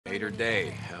Made her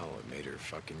day. Hell, it made her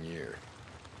fucking year.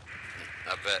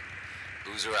 I bet.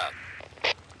 Boozer out.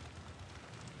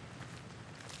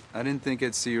 I didn't think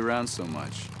I'd see you around so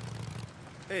much.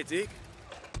 Hey, Deke.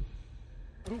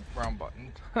 Ooh, wrong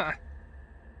button.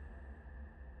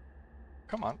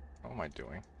 Come on. What am I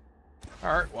doing?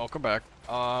 Alright, welcome back.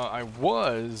 I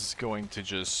was going to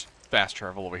just fast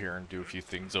travel over here and do a few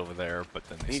things over there, but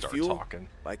then they Need started fuel? talking.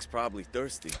 Bike's probably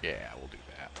thirsty. Yeah, we'll do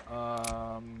that.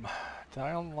 Did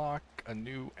I unlock a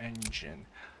new engine?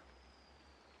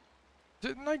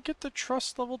 Didn't I get the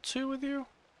trust level 2 with you?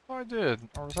 Oh, I did.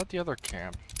 Or was that the other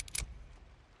camp?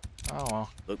 Oh, well.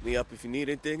 Look me up if you need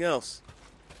anything else.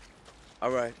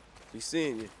 Alright, be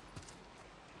seeing you.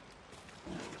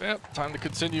 Yep, time to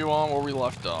continue on where we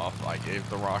left off. I gave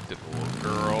the rock to the little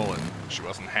girl, and she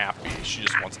wasn't happy. She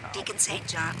just wants out. Deacon St.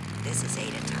 John, this is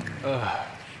Ada Tucker.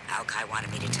 Alki wanted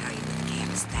me to tell you that the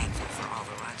camp is thankful for all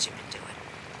the runs you've been doing.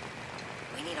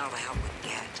 We need all the help we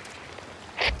can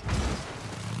get.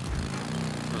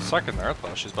 For a second there, I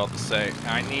thought she was about to say,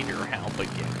 I need your help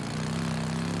again.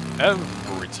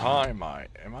 Every time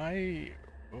am I...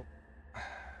 Oh.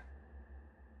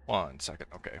 1 second,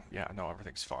 okay. Yeah, no,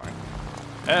 everything's fine.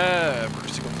 Every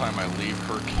single time I leave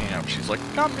her camp, she's like,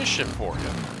 got mission for you.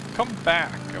 Come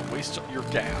back and waste up your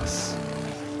gas.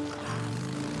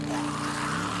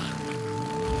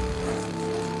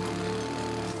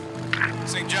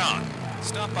 St. John,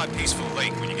 stop by Peaceful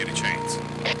Lake when you get a chance.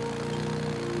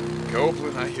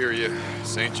 Copeland, I hear you.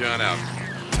 St. John out.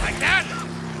 Like that?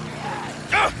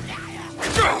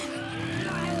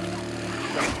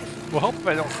 Well, hope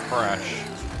I don't crash.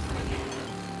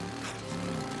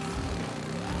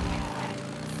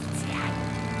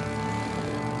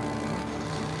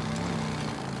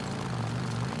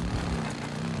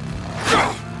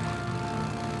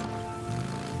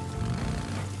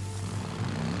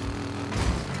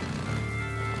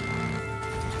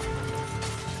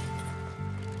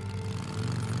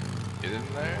 Get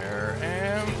in there,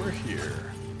 and we're here.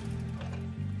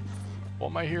 What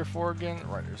am I here for again?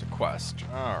 Right, there's a quest.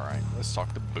 Alright, let's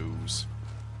talk to Booze.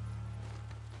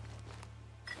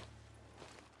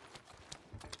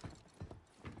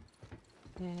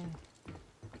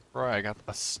 Right, I got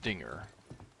a stinger.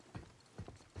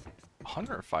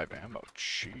 105 ammo,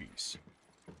 jeez.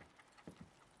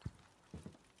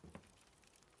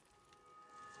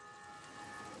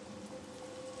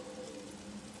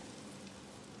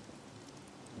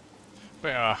 But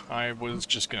yeah, I was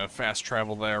just gonna fast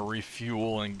travel there,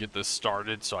 refuel, and get this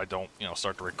started so I don't,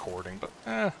 start the recording. But,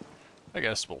 I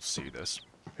guess we'll see this.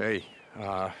 Hey,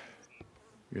 you're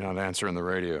not answering the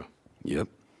radio. Yep.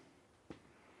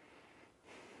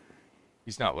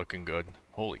 He's not looking good.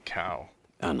 Holy cow.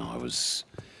 I know, I was...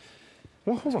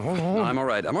 Well, hold on. No, I'm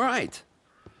alright.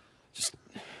 Just...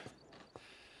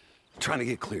 trying to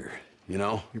get clear, you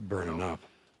know? You're burning up.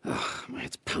 Ugh, my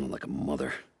head's pounding like a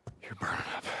mother. You're burning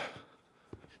up.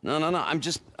 No, I'm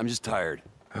just tired.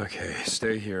 Okay,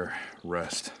 stay here.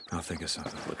 Rest. I'll think of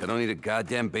something. Look, I don't need a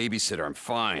goddamn babysitter. I'm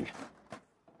fine.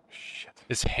 Shit.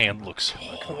 His hand looks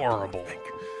horrible.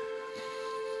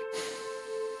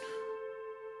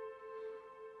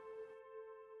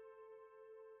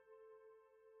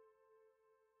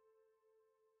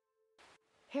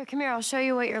 Here, come here. I'll show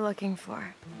you what you're looking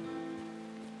for.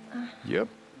 Yep,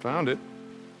 found it.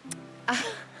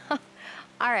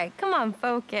 All right, come on,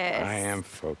 focus. I am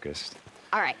focused.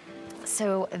 All right,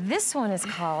 so this one is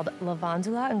called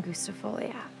Lavandula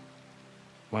angustifolia.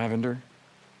 Lavender?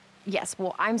 Yes,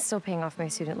 well, I'm still paying off my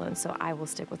student loan, so I will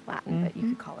stick with Latin, but you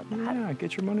could call it that. Yeah,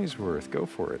 get your money's worth. Go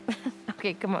for it.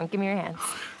 Okay, come on, give me your hands.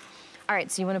 All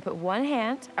right, so you want to put one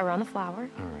hand around the flower.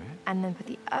 All right. And then put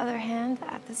the other hand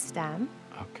at the stem.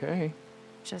 Okay.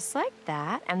 Just like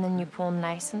that, and then you pull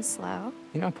nice and slow.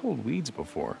 You know, I pulled weeds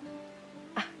before.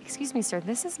 Excuse me, sir,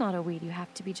 this is not a weed. You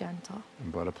have to be gentle.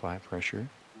 But apply pressure.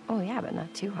 Oh, yeah, but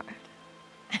not too hard.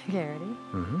 Okay, ready?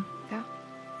 Mm-hmm. Go.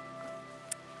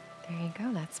 There you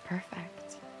go. That's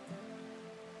perfect.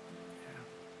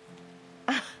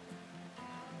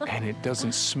 And it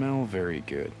doesn't smell very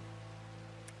good.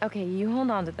 Okay, you hold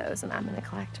on to those, and I'm going to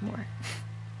collect more.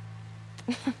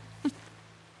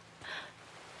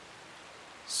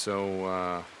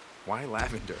 So, why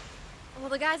lavender? Well,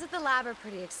 the guys at the lab are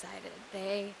pretty excited.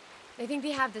 They think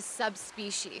they have this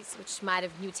subspecies, which might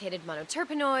have mutated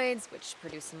monoterpenoids, which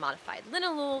produce a modified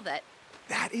linalool that...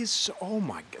 That is so... Oh,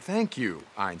 my God. Thank you,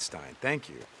 Einstein. Thank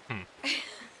you.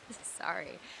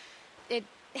 Sorry. It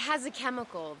has a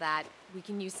chemical that we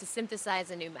can use to synthesize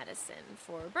a new medicine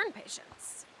for burn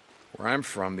patients. Where I'm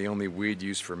from, the only weed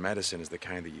used for medicine is the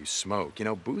kind that you smoke. You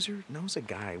know, Boozer knows a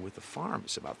guy with a farm.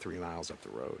 It's about 3 miles up the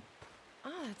road.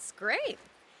 Oh, that's great.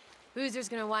 Boozer's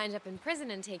gonna wind up in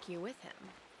prison and take you with him.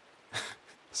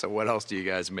 So what else do you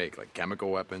guys make? Like chemical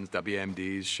weapons,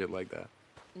 WMDs, shit like that?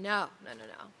 No.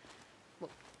 Well,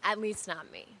 at least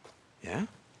not me. Yeah?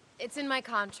 It's in my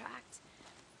contract.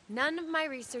 None of my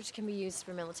research can be used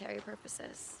for military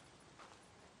purposes.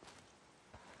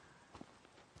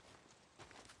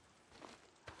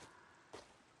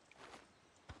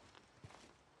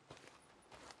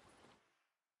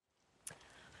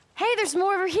 Hey, there's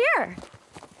more over here.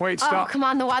 Wait, stop. Oh, come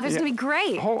on, the water's Yeah. gonna be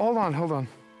great. Hold on.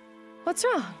 What's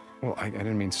wrong? Well, I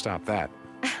didn't mean stop that.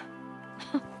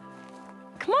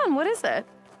 Come on, what is it?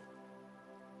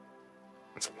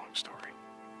 It's a long story.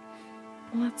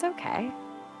 Well, that's okay.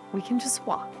 We can just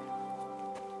walk.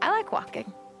 I like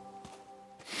walking.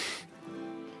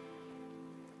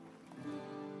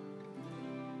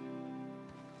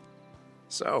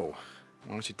 So,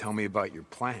 why don't you tell me about your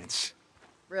plants?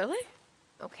 Really?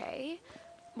 Okay.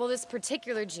 Well, this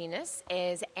particular genus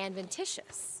is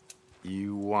adventitious.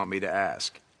 You want me to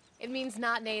ask? It means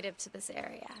not native to this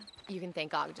area. You can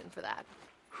thank Ogden for that.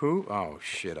 Who? Oh,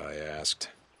 shit, I asked.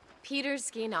 Peter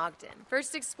Skeen Ogden,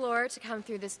 first explorer to come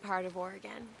through this part of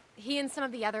Oregon. He and some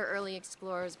of the other early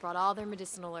explorers brought all their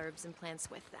medicinal herbs and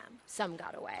plants with them. Some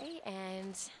got away,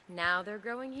 and now they're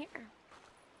growing here.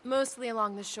 Mostly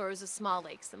along the shores of small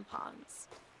lakes and ponds.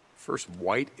 First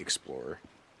white explorer.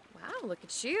 Wow, look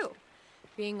at you.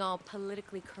 Being all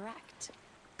politically correct.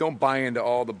 Don't buy into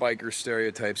all the biker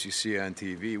stereotypes you see on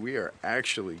TV. We are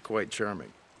actually quite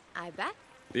charming. I bet.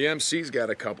 The MC's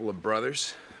got a couple of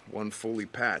brothers, one fully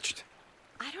patched.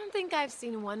 I don't think I've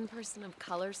seen one person of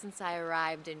color since I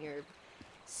arrived in your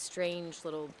strange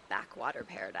little backwater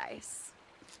paradise.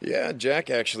 Yeah, Jack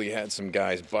actually had some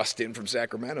guys bust in from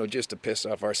Sacramento just to piss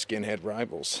off our skinhead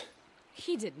rivals.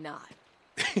 He did not.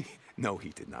 No, he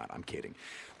did not. I'm kidding.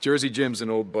 Jersey Jim's an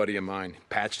old buddy of mine.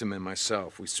 Patched him and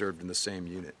myself. We served in the same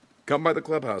unit. Come by the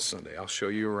clubhouse Sunday. I'll show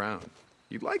you around.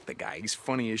 You'd like the guy. He's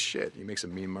funny as shit. He makes a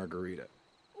mean margarita.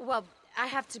 Well, I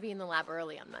have to be in the lab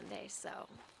early on Monday, so...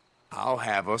 I'll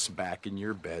have us back in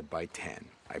your bed by 10.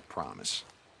 I promise.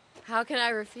 How can I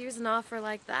refuse an offer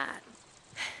like that?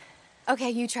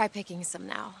 Okay, you try picking some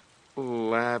now.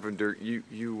 Lavender.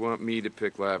 You want me to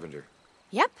pick lavender?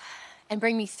 Yep. And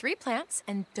bring me 3 plants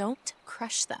and don't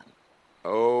crush them.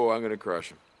 Oh, I'm gonna crush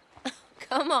him.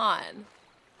 Come on.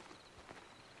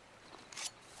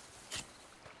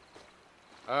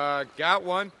 Got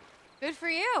one. Good for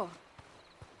you.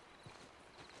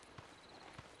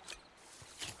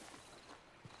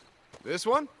 This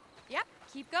one? Yep,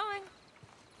 keep going.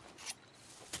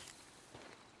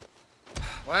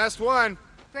 Last one.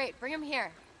 Great, bring him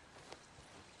here.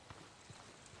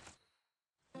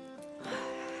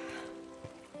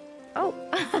 Oh,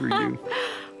 For you.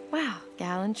 wow.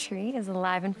 Gallantry is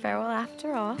alive and feral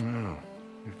after all. No.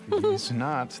 If he's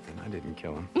not, then I didn't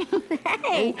kill him.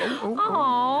 Hey!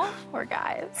 Aw, poor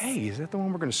guys. Hey, is that the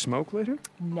one we're gonna smoke later?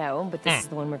 No, but this is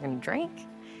the one we're gonna drink.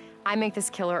 I make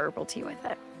this killer herbal tea with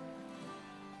it.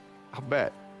 I'll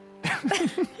bet.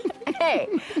 Hey,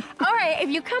 all right, if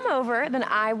you come over, then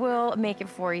I will make it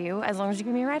for you as long as you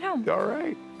give me a ride home. All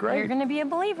right, great. You're gonna be a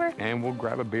believer. And we'll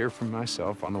grab a beer for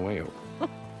myself on the way over.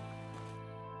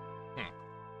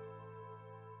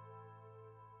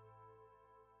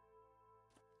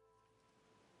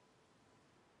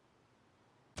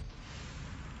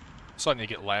 So I need to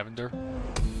get lavender.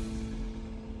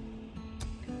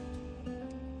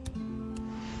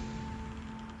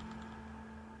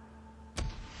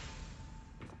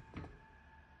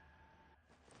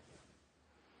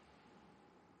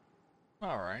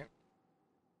 All right.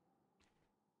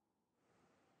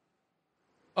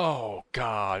 Oh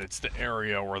God, it's the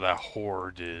area where that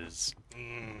horde is.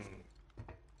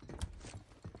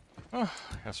 Oh,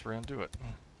 I guess we're gonna do it.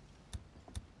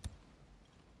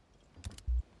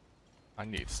 I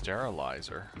need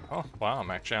sterilizer. Oh wow, I'm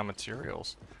actually on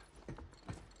materials.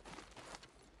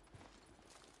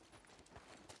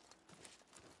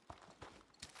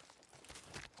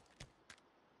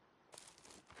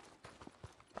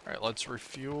 Alright, let's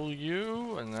refuel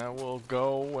you, and then we'll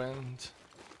go and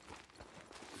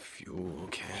Fuel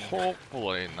can.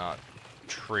 hopefully not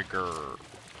trigger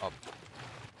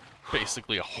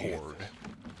basically a horde.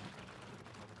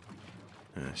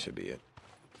 That should be it.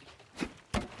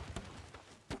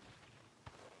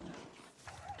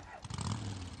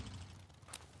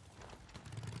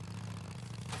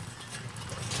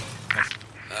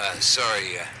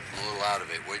 Sorry, I'm a little out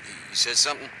of it. What, you said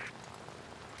something?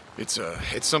 It's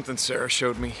something Sarah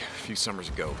showed me a few summers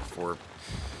ago before.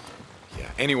 Yeah.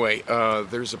 Anyway,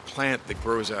 there's a plant that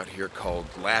grows out here called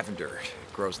lavender.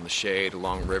 It grows in the shade,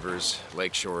 along rivers,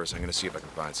 lake shores. I'm gonna see if I can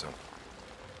find some.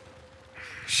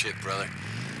 shit, brother.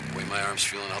 The way my arm's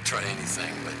feeling, I'll try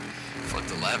anything, but fuck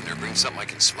the lavender. Bring something I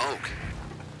can smoke.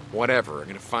 Whatever. I'm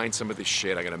gonna find some of this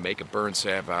shit. I'm gonna make a burn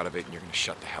salve out of it, and you're gonna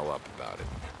shut the hell up about it.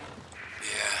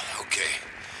 Yeah, okay.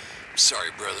 I'm sorry,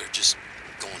 brother. Just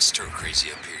going stir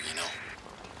crazy up here, you know?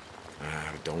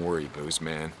 Don't worry, Booze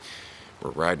Man.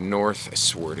 We're riding north, I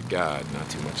swear to God, not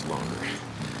too much longer.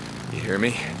 You hear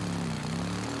me?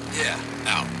 Yeah,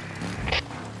 out.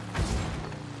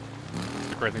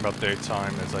 The great thing about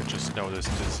daytime is I just noticed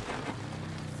is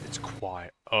it's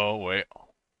quiet. Oh, wait.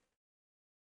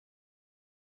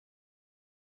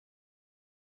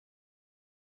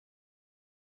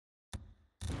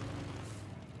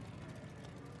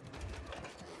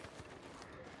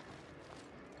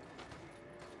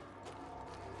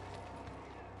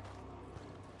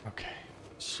 Okay,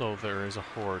 so there is a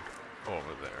horde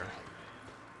over there.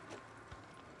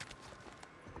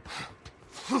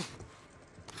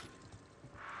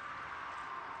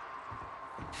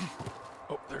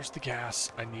 Oh, there's the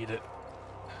gas. I need it.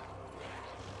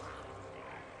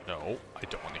 No, I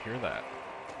don't want to hear that.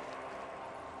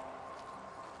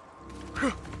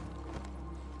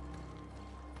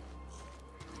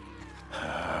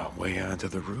 Way onto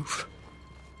the roof.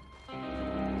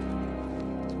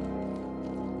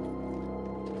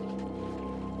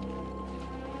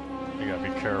 You gotta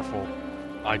be careful.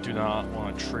 I do not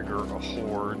want to trigger a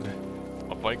horde.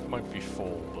 My bike might be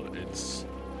full, but it's...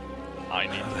 I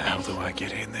need How the hell do I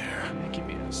get in there? Give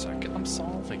me a second, I'm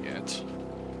solving it.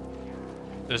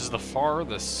 This is the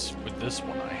farthest with this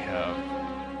one I have.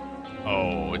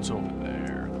 Oh, it's over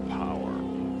there, the power.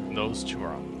 And those two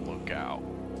are on the lookout.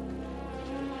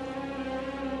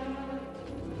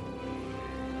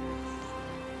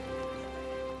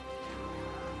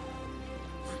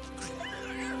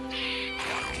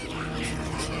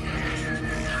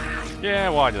 Yeah,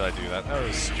 why did I do that? That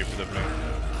was stupid of me.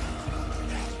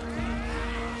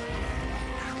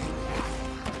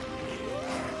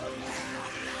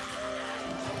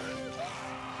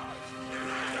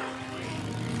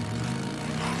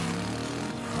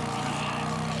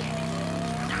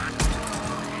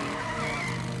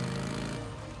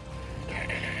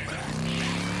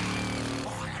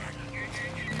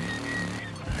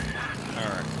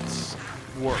 Alright, let's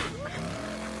work.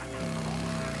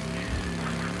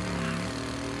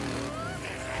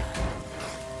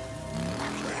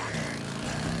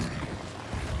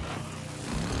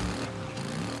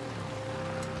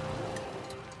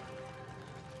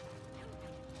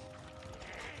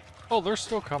 Oh, they're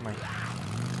still coming.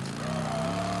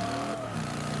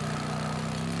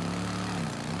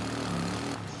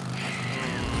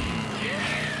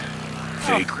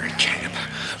 Vagrant camp.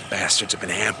 Bastards have been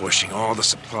ambushing all the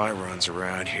supply runs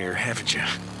around here, haven't you?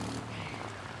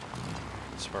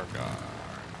 Spark. Am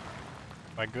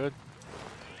I good?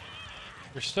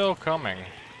 You're still coming.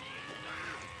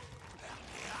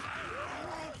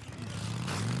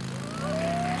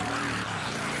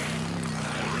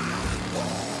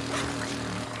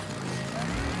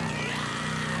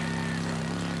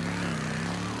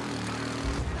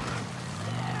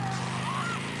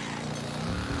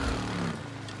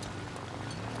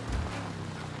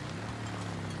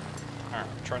 Alright,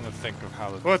 I'm trying to think of how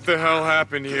to... What the hell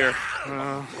happened here?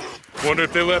 Wonder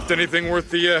if they left anything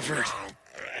worth the effort.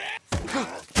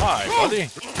 Hi, buddy!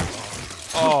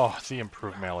 Oh, the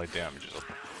improved melee damage is...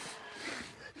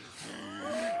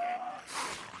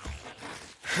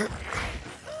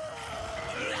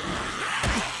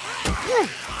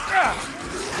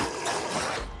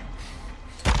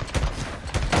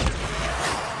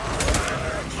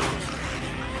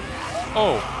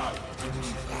 Oh!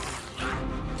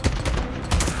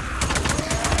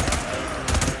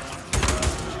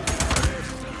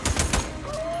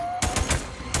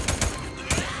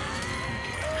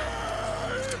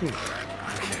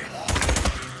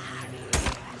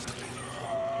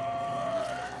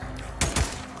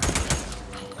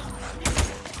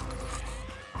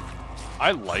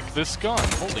 I like this gun.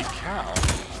 Holy cow.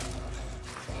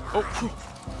 Oh.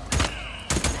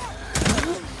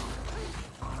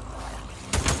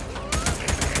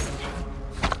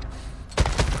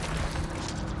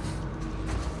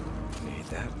 Need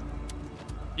that?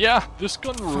 Yeah, this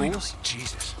gun Finally, rules.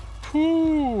 Jesus.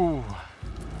 Whew.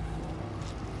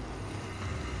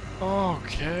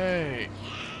 Okay.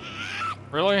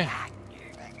 Really?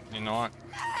 You know what?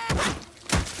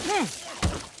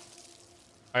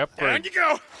 I upgrade. you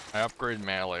go. I upgrade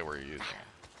melee we're using.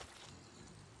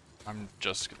 I'm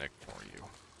just gonna ignore you.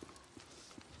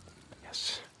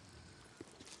 Yes.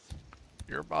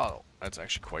 Your bottle. That's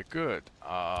actually quite good.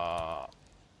 I'm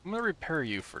gonna repair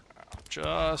you for now,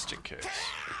 just in case.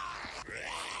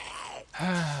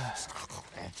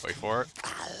 Wait for it.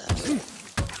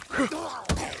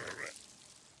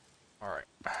 Alright.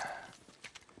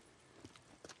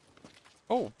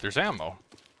 Oh, there's ammo.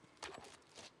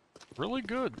 Really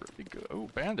good, really good. Oh,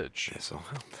 bandage. This'll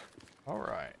help.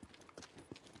 Alright.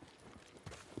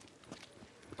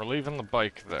 We're leaving the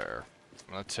bike there.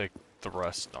 I'm gonna take the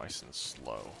rest nice and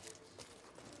slow.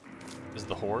 Is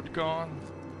the horde gone?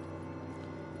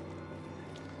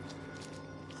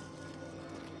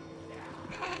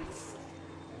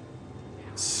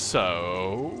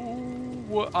 So,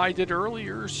 what I did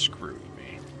earlier screwed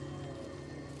me.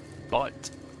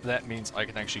 But that means I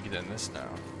can actually get in this now.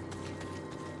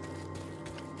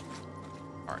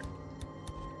 Alright.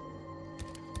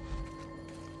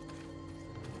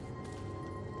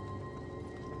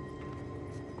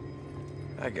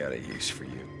 I got a use for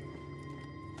you.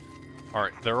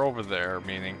 Alright, they're over there,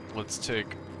 meaning let's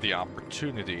take the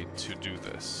opportunity to do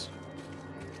this.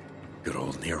 Good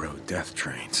old Nero death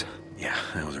trains. Yeah,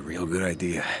 that was a real good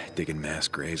idea. Digging mass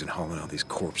graves and hauling out these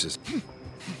corpses.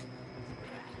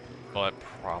 Well, it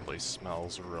probably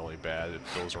smells really bad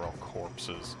if those are all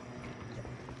corpses.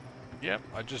 Yep,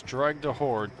 I just dragged a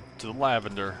horde to the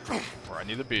lavender, where I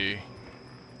need to be.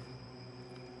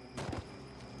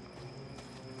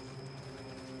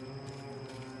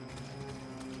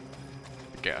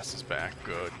 The gas is back,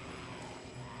 good.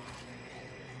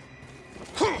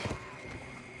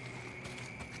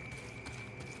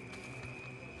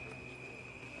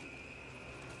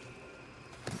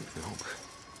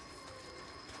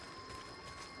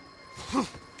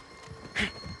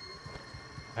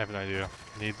 I have an idea.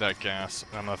 Need that gas,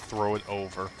 and I'm gonna throw it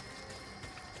over.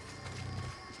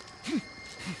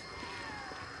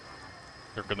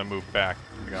 They're gonna move back.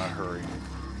 We gotta hurry.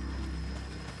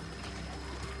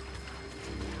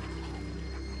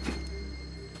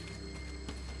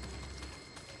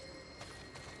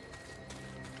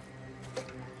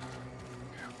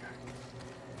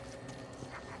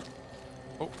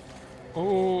 Oh.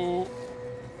 Oh.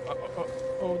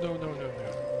 Oh, no, no, no, no.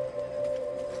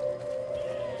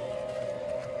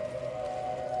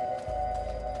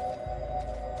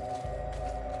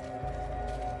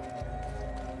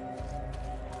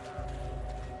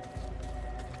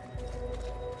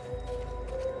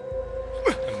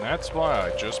 That's why I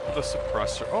just put a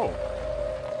suppressor. Oh.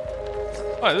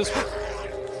 Hi, this one.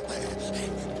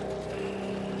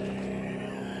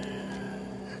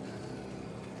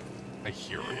 I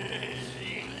hear it.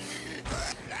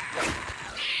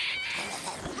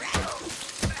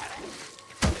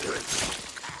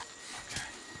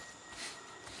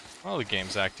 Well, the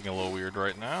game's acting a little weird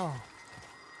right now.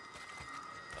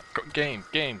 Game,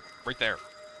 right there.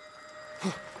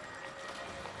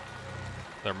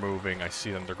 They're moving, I see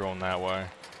them, they're going that way.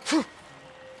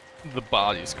 The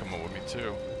body's coming with me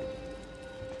too.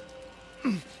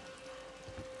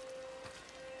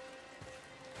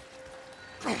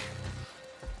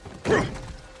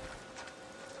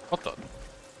 What the?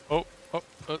 Oh.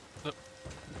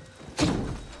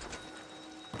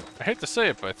 I hate to say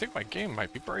it, but I think my game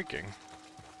might be breaking.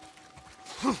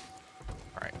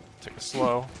 Alright, take it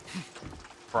slow.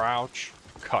 Crouch,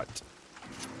 cut.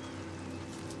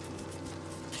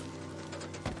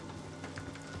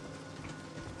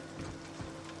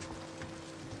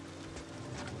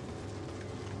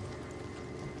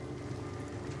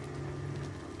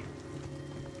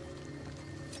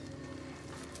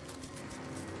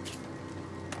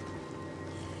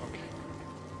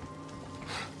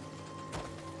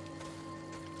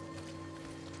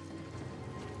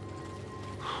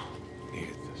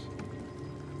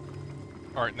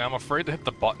 Alright, now I'm afraid to hit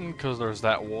the button because there's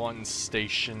that one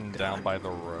station down by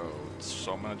the road.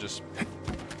 So I'm gonna just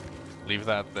leave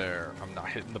that there. I'm not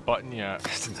hitting the button yet.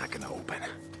 It's not gonna open.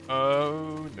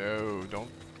 Oh no,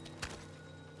 don't.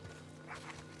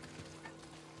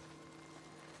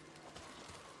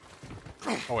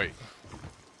 Oh wait.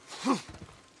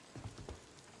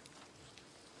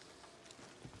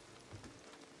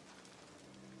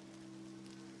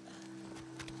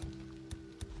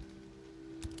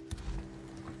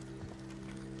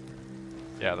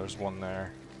 Yeah, there's one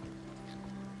there.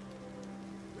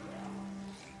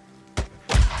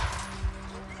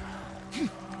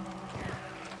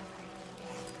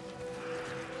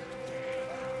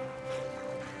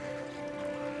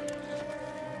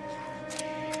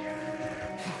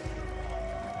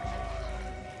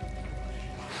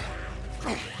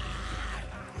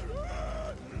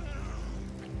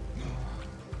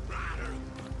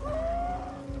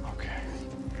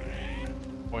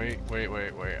 Wait.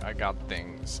 I got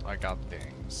things.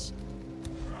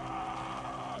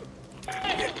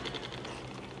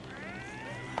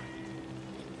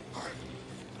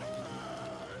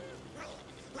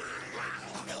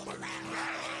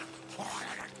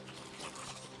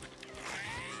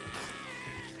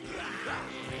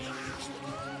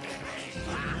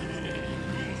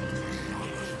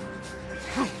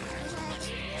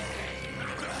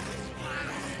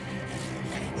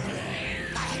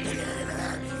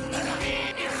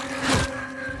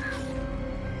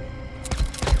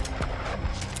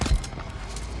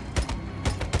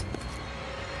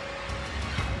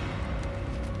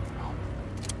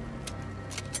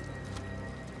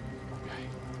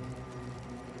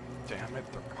 damn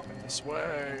it, they're coming this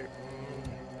way.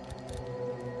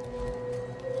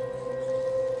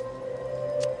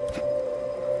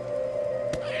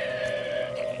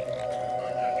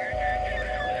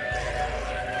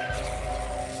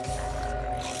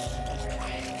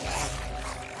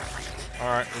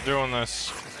 Alright, we're doing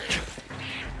this.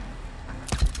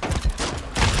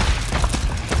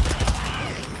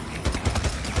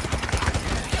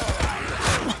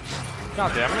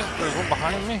 God damn it, there's one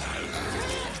behind me.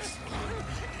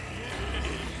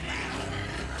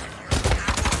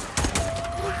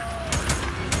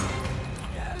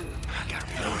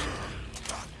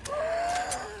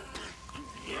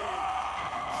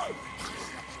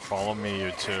 Follow me,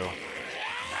 you two.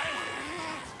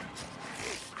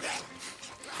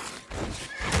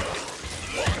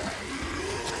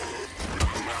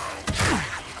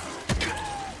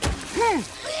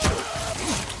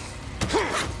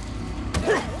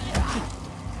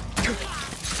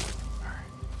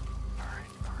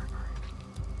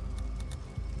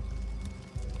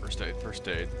 First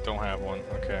aid. Don't have one.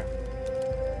 Okay.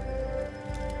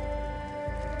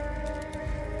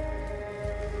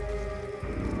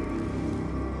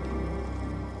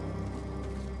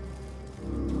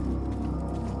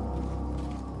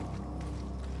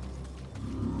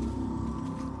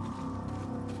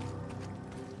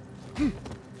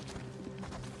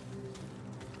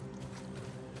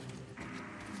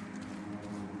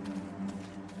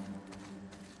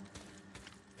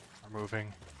 We're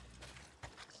moving.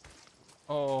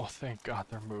 Oh, thank God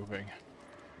they're moving.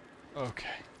 Okay.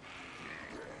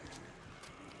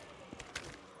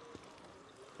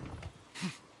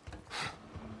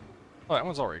 Oh, that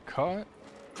one's already cut.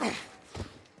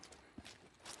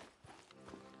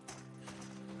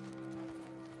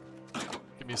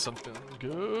 Give me something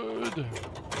good.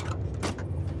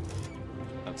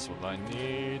 That's what I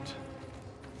need.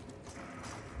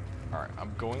 Alright,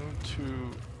 I'm going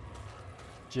to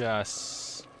guess.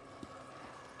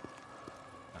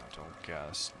 Don't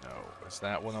guess. No. Is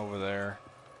that one over there?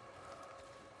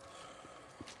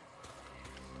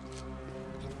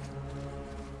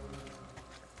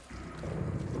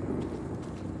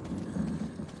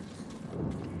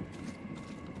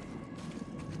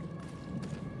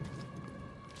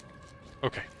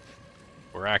 Okay.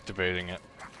 We're activating it.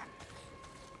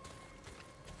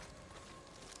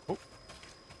 Oh.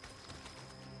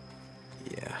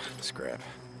 Yeah, scrap.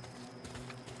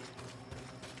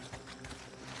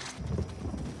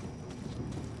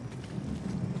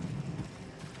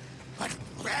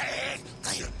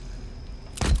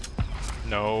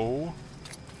 No,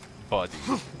 buddy.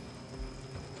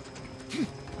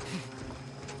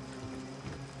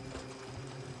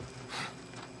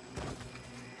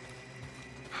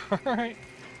 Alright.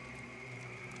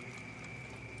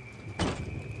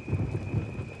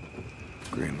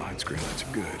 Green lights are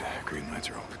good. Green lights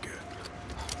are always good.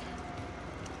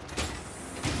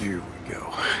 Here we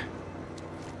go.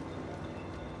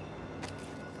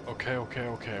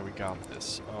 Okay, we got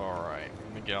this. Alright,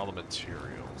 let me get all the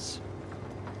materials.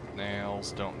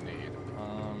 Nails, don't need.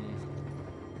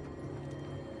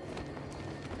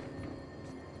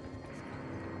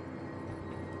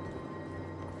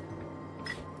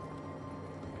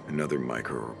 Another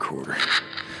micro recorder.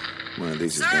 One of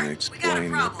these is gonna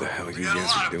explain what the hell you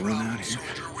guys are doing out here.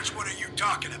 Soldier. Which one are you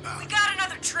talking about? We got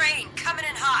another train coming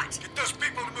in hot. Get those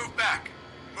people to move back.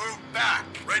 Move back.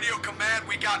 Radio command,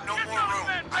 we got no more room.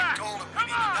 I told them we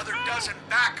need another dozen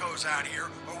backhoes out here,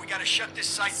 or we gotta shut this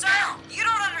site down. You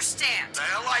don't understand. The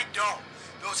hell I don't.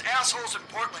 Those assholes in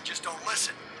Portland just don't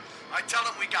listen. I tell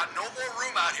them we got no more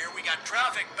room out here. We got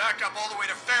traffic backed up all the way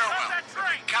to Farewell.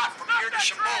 Every cot from here to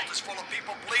Chemolt is full of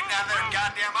people bleeding out of their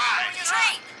goddamn eyes.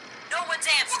 Train. No one's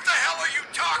answering. What the hell are you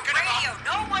talking Radio. about?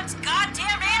 No one's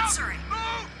goddamn answering.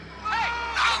 Hey,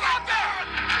 now out there!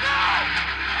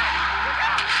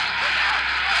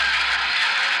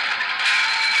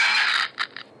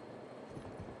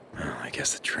 Well, I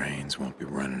guess the trains won't be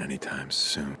running anytime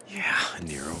soon. Yeah, a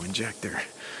Nero injector.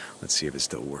 Let's see if it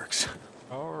still works.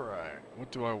 Alright,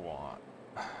 what do I want?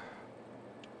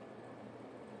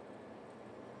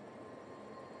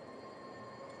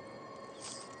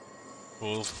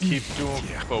 We'll keep doing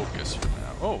focus for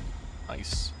now. Oh,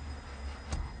 nice.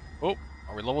 Oh,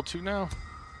 are we level 2 now?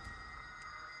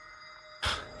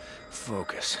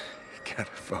 Focus. Gotta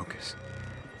focus.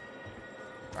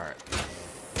 Alright.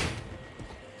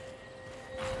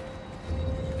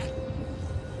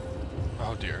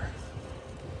 Oh dear.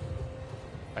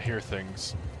 I hear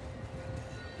things.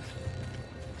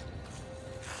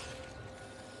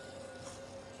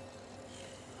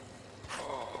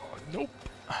 Oh, nope.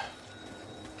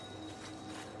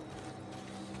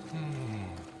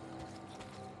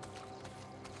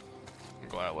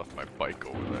 left my bike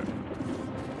over there.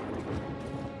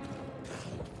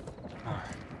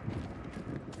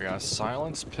 I got a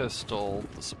silenced pistol.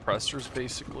 The suppressor's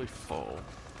basically full.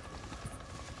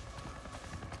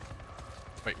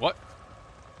 Wait, what?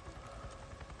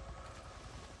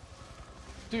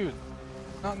 Dude,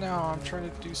 not now. I'm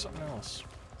trying to do something else.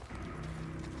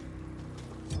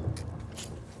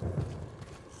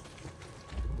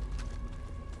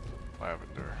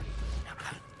 Lavender.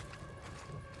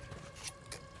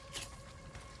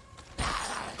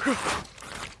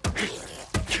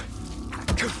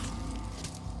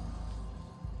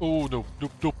 Oh, no.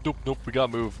 Nope, nope, nope, nope. We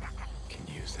gotta move. Can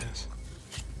use this.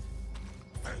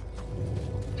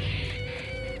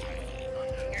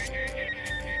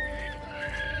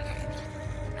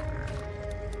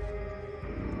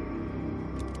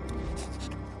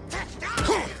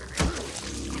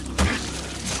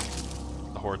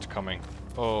 The horde's coming.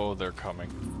 Oh, they're coming.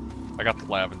 I got the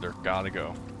lavender. Gotta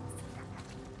go.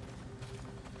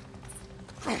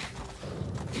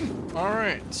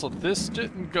 Alright, so this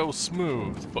didn't go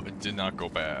smooth, but it did not go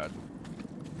bad.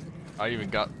 I even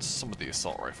got some of the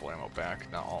assault rifle ammo back.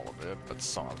 Not all of it, but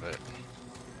some of it.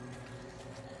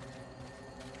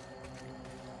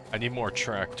 I need more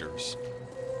tractors.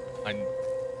 I'm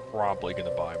probably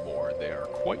gonna buy more. They are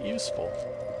quite useful.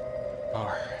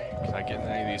 Alright, can I get in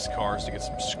any of these cars to get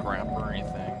some scrap or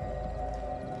anything?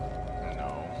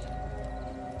 No.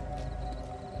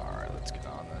 Alright, let's get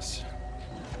on this.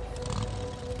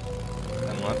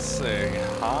 And let's say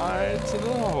hi to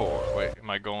the horde. Wait, am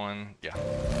I going? Yeah.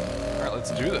 Alright,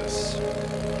 let's do this.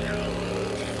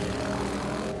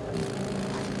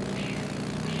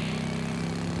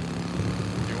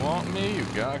 You want me? You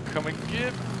gotta come and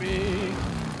get me.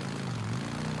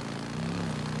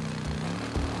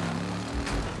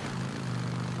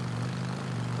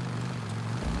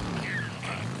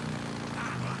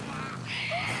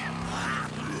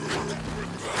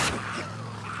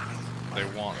 They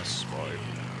want a spike.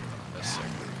 Missing.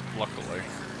 Luckily.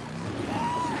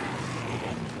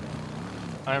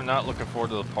 I am not looking forward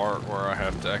to the part where I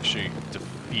have to actually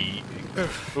defeat and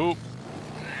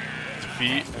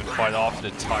fight off an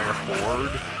entire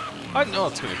horde. I know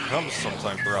it's gonna come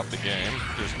sometime throughout the game.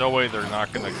 There's no way they're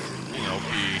not gonna, you know,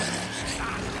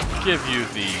 give you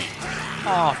the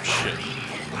option.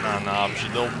 Not an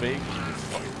option, they'll make you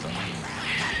fight them.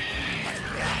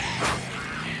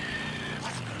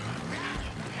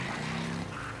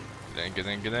 Get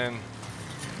in, get in.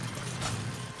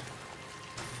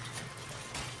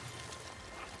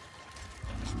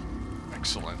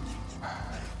 Excellent.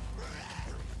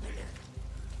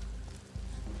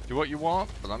 Do what you want,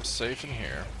 but I'm safe in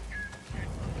here.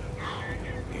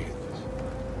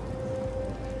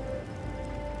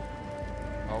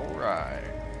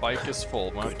 Alright. Bike is full.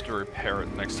 I'm gonna have to repair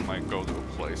it next time I go to a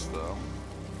place, though.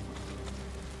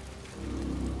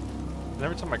 And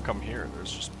every time I come here,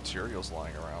 there's just materials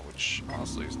lying around, which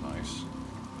honestly is nice.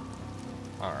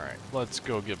 Alright, let's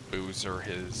go give Boozer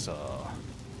his,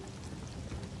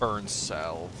 burn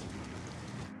salve.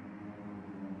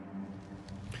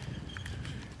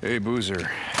 Hey, Boozer.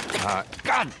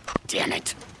 God damn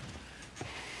it!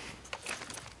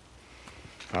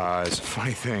 It's a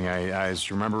funny thing. I was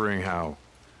remembering how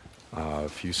a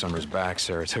few summers back,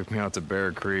 Sarah took me out to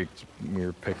Bear Creek. We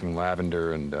were picking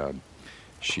lavender, and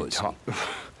she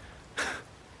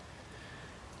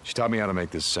taught me how to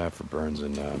make this sap for burns.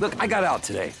 And Look, I got out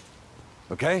today.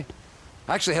 Okay?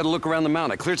 I actually had to look around the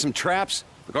mountain. I cleared some traps.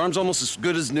 The arm's almost as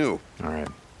good as new. All right.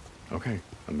 Okay.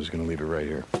 I'm just gonna leave it right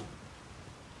here.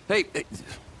 Hey,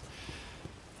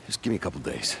 just give me a couple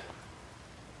days.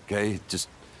 Okay? Just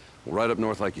we'll ride up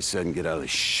north like you said and get out of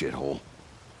this shithole.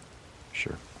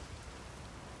 Sure.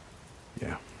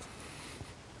 Yeah.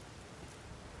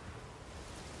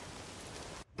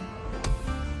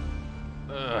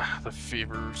 The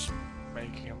fever's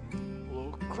making him a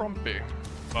little grumpy.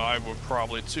 I would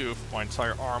probably too if my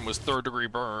entire arm was third-degree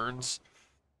burns.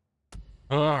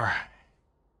 Alright.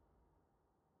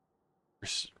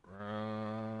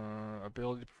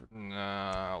 Ability...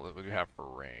 Nah, what do we have for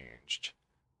ranged?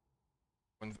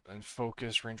 When in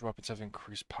focus, range weapons have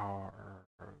increased power.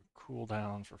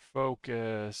 Cooldown for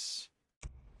focus.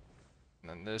 And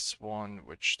then this one,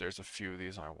 which there's a few of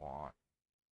these I want.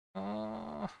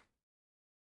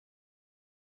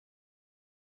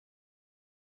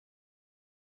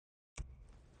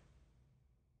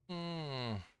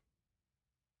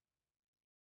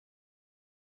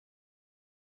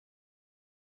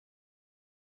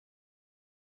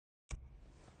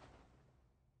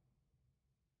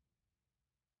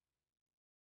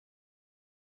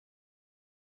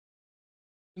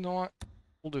 You know what?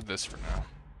 We'll do this for now.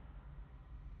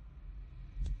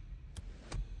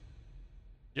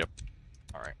 Yep.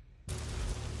 All right.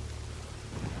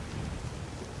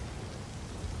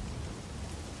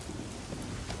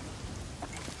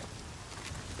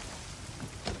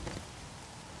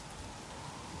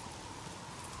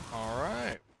 All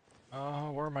right.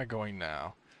 Where am I going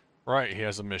now? Right, he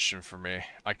has a mission for me.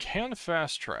 I can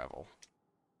fast travel.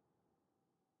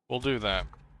 We'll do that.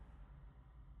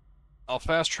 I'll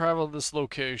fast travel to this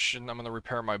location. I'm gonna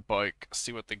repair my bike,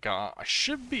 see what they got. I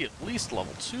should be at least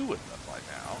level 2 with them by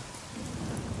now.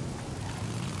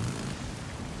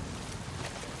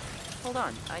 Hold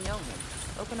on, I know him.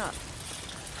 Open up.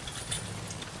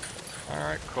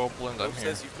 Alright, Copeland, I'm Hope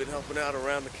here. says you've been helping out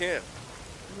around the camp.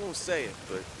 He won't say it,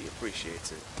 but he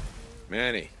appreciates it.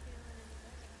 Manny.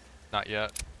 Not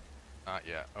yet. Not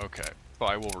yet. Okay. But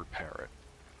I will repair it.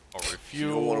 I'll You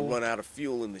refuel. don't want to run out of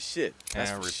fuel in the shit.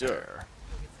 That's and for repair. sure.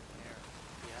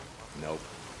 Nope.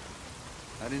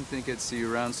 I didn't think I'd see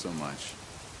you around so much.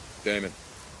 Damon.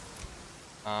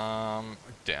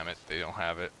 Damn it, they don't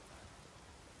have it.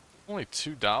 Only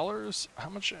 $2? How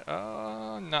much?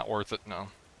 Not worth it, no.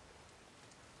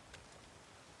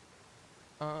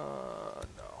 No.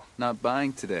 Not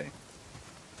buying today.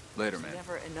 Later, There's man.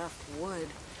 never enough wood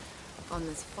on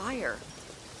this fire.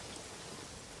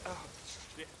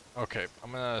 Okay,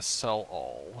 I'm gonna sell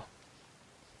all.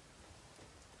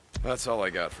 That's all I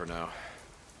got for now.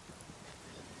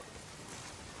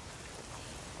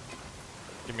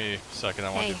 Give me a second,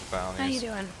 I want to do the bounties. How you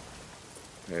doing?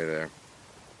 Hey there.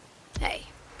 Hey,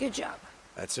 good job.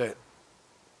 That's it.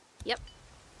 Yep.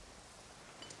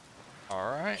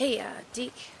 Alright. Hey,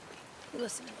 Deke, you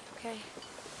listen to me, okay?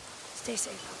 Stay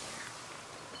safe out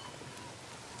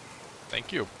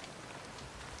Thank you.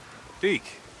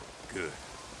 Deke. Good.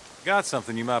 Got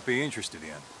something you might be interested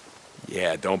in.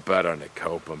 Yeah, don't bet on it,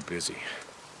 Cope. I'm busy.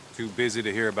 Too busy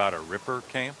to hear about a Ripper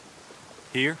camp?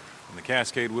 Here, in the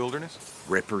Cascade Wilderness?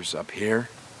 Rippers up here?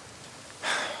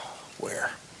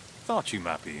 Where? Thought you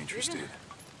might be interested.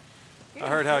 You're I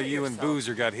heard how gonna hurt you and yourself.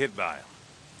 Boozer got hit by him.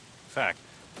 In fact,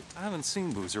 I haven't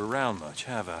seen Boozer around much,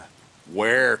 have I?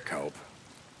 Where, Cope?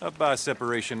 Up by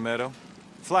Separation Meadow.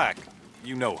 Flack,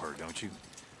 you know her, don't you?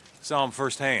 Saw him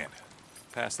firsthand.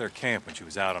 Past their camp when she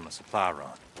was out on a supply run.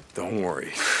 Don't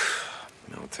worry.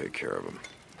 I'll take care of him.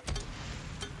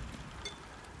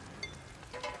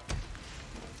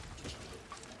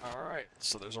 Alright,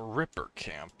 so there's a Ripper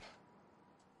camp.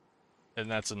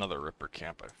 And that's another Ripper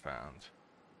camp I found.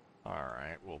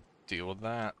 Alright, we'll deal with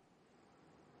that.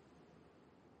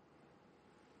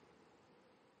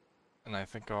 And I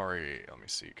think already, let me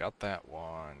see, got that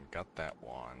one, got that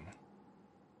one.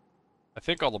 I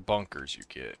think all the bunkers you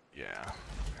get, yeah.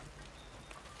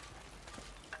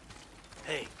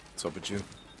 Hey. What's up with you?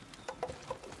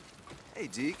 Hey,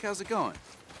 Deke, how's it going?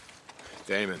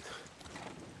 Damon.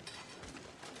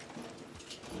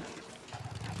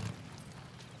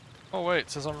 Oh wait, it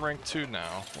says I'm ranked 2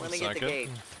 now. Let me get the gate.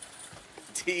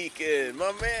 Deacon,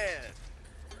 my man.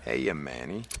 Hey, you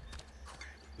Manny.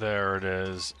 There it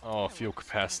is. Oh, fuel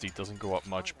capacity doesn't go up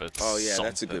much, but it's Oh yeah, something.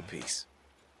 that's a good piece.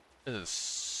 It is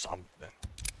something.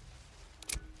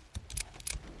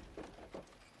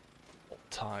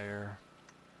 Tire.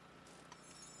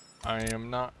 I am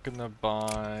not gonna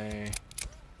buy...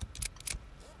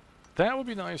 That would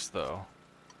be nice, though.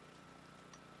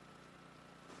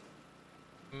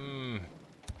 I'm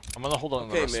gonna hold on to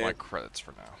the Okay, rest of my man. credits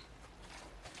for now.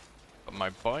 But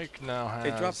my bike now has...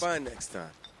 Hey, drop by next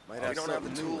time. Might have don't something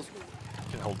have the new. tools.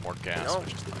 Can hold more gas, No.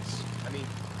 which is nice. I mean,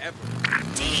 ever.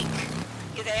 Deke,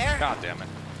 you there? God damn it.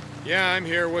 Yeah, I'm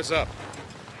here. What's up?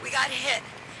 We got hit,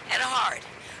 and hard.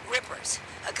 Rippers.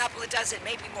 A couple of dozen,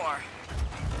 maybe more.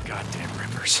 Goddamn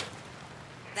Rippers.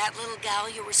 That little gal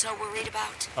you were so worried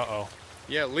about? Uh-oh.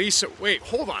 Yeah, Lisa. Wait,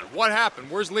 hold on. What happened?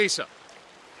 Where's Lisa?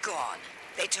 Gone.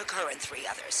 They took her and 3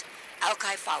 others.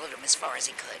 Alki followed him as far as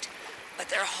he could. But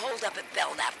they're holed up at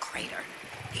Belknap Crater.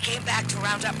 He came back to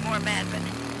round up more men, but...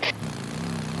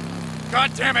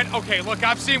 God damn it. Okay, look,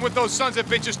 I've seen what those sons of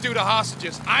bitches do to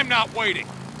hostages. I'm not waiting.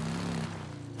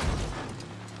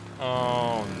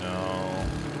 Oh, no.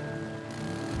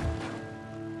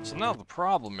 So now the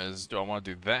problem is, do I want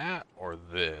to do that or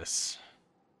this?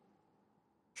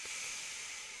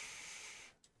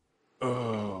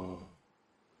 Oh.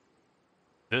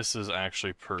 This is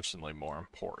actually personally more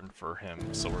important for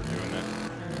him, so we're doing it.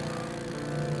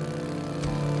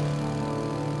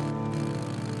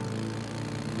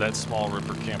 That small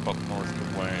Ripper camp up north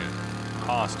of the way,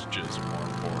 hostages are more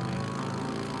important.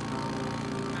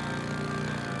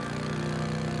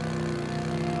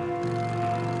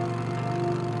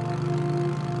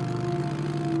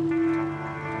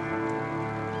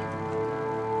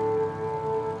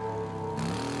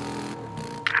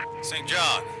 St.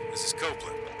 John, this is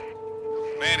Copeland.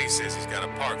 Manny says he's got a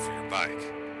park for your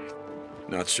bike.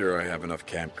 Not sure I have enough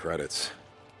camp credits.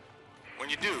 When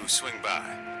you do, swing by.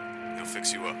 He'll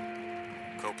fix you up.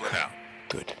 Copeland out.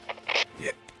 Good.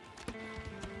 Yeah.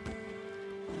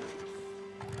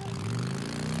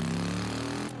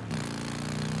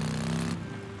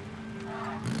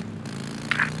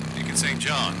 Deacon St.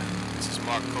 John, this is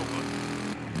Mark Copeland.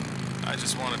 I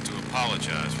just wanted to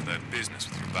apologize for that business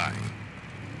with your bike.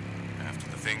 After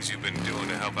the things you've been doing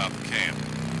to help out the camp,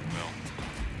 well,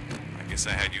 I guess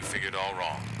I had you figured all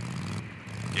wrong.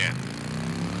 Again,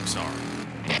 I'm sorry.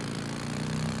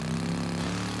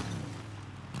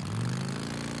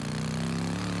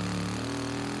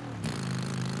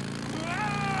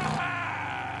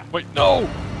 Wait, no!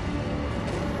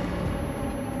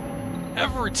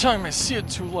 Every time I see it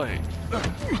too late.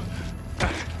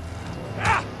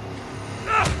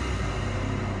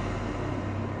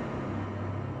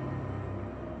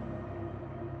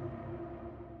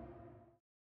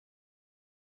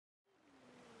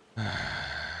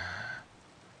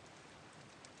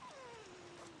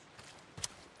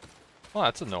 Well,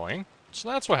 that's annoying. So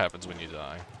that's what happens when you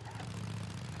die.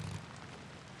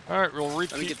 Alright, we'll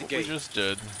repeat what we just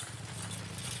did.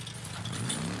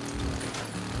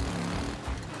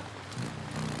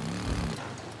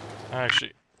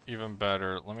 Actually, even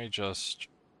better, let me just...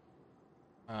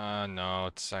 no,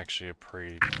 it's actually a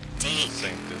pretty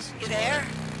same distance. You there?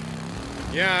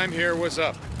 Yeah, I'm here. What's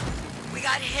up? We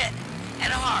got hit,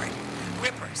 and hard.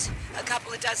 Rippers. A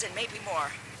couple of dozen, maybe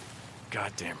more.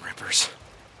 Goddamn rippers.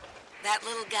 That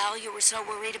little gal you were so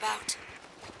worried about?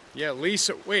 Yeah,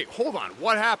 Lisa. Wait, hold on.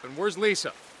 What happened? Where's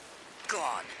Lisa?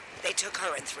 Gone. They took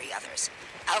her and 3 others.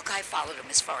 Alki followed them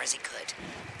as far as he could.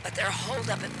 But they're holed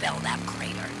up at Belknap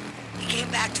Crater. He came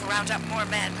back to round up more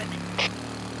men, but...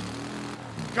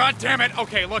 God damn it!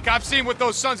 Okay, look, I've seen what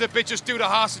those sons of bitches do to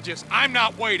hostages. I'm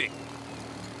not waiting.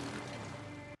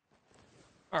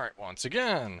 Alright, once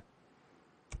again.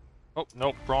 Oh,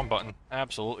 nope, wrong button.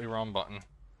 Absolutely wrong button.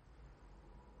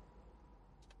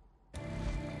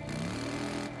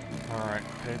 Alright,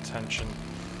 pay attention.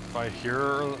 If I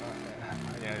hear...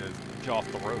 I get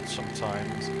off the road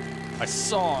sometimes. I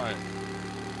saw it.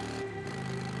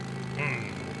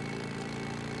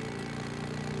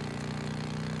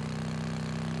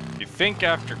 You think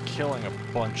after killing a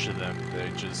bunch of them, they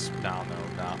just now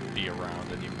not be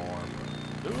around anymore.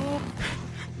 But, oop.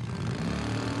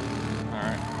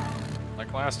 Alright.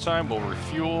 Like last time, we'll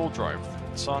refuel, drive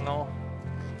through the tunnel.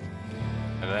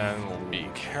 And then we'll be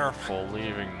careful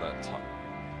leaving the tunnel.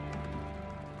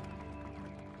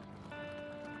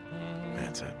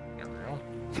 That's it. There we go.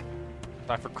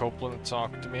 Time for Copeland to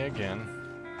talk to me again.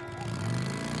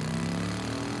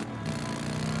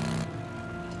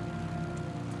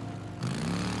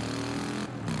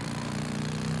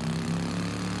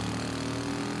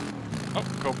 Oh,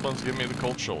 Copeland's giving me the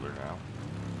cold shoulder now.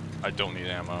 I don't need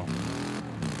ammo.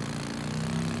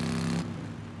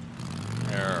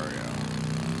 There we go.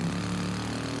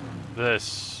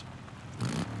 This.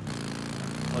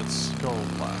 Let's go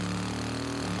back.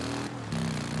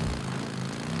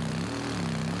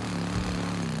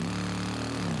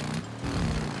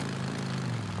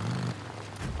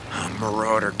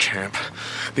 Marauder camp.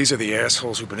 These are the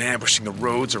assholes who've been ambushing the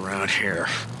roads around here.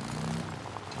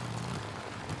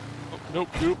 Oh, nope,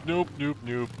 nope, nope, nope,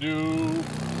 nope, nope.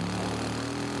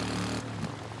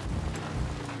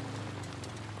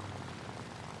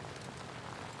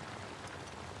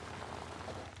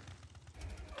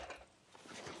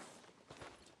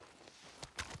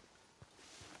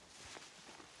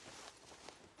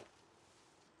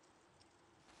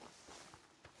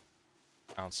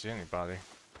 I don't see anybody.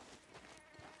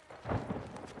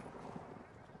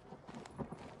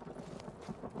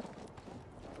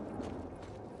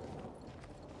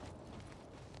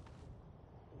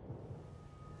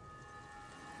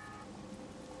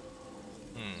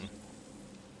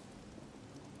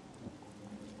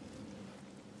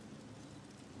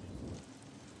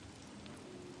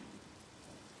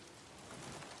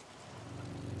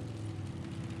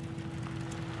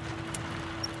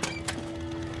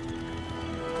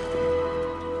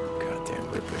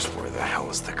 Where the hell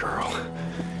is the girl?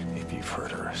 If you've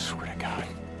hurt her, I swear to God.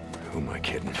 Who am I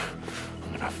kidding?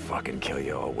 I'm gonna fucking kill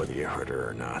you all, whether you hurt her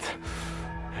or not.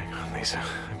 Hang on, Lisa.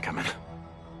 I'm coming.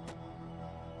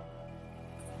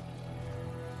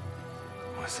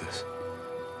 What's this?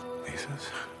 Lisa's?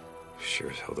 Sure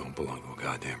as hell don't belong to a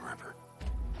goddamn ripper.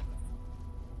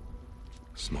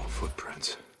 Small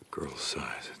footprints. Girl's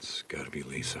size. It's gotta be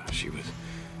Lisa. She was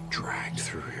dragged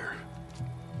through here.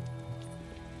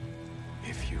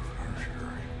 If you hurt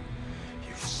her,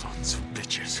 you sons So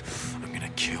bitches, I'm gonna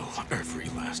kill every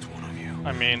last one of you.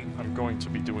 I mean, I'm going to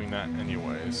be doing that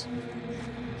anyways.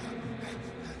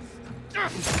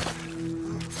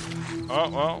 Oh,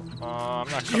 well, I'm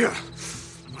not coming. Yeah!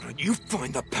 Why don't you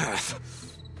find the path?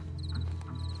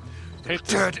 Hate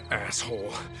this. Dead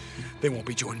asshole. They won't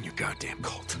be joining your goddamn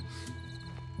cult.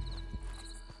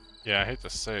 Yeah, I hate to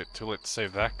say it, too late to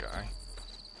save that guy.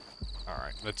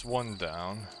 Alright, that's one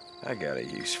down. I got a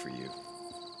use for you.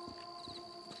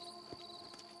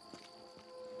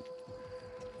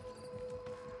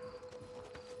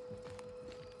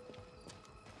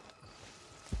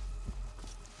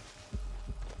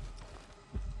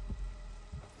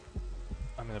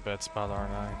 I'm in a bad spot,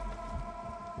 aren't I?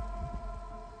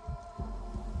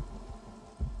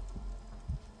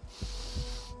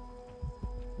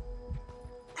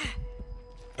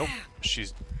 Nope,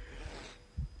 she's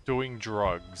doing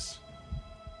drugs.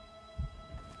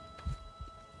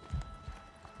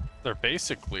 They're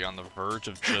basically on the verge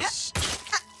of just...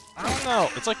 I don't know,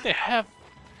 it's like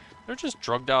they're just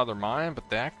drugged out of their mind, but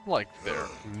they act like they're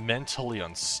mentally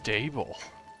unstable.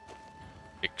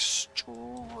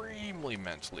 Extremely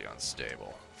mentally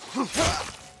unstable.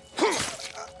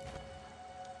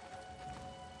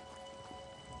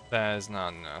 That is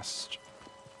not a nest.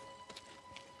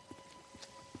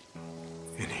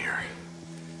 In here.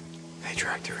 They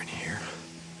dragged her in here.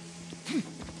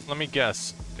 Let me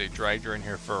guess, they dragged her in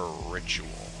here for a ritual.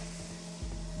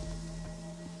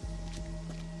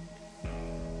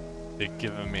 They've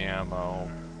given me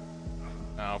ammo.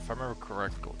 Now, if I remember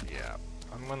correctly, yeah,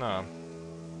 I'm gonna...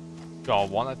 Y'all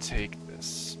want to take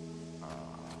this.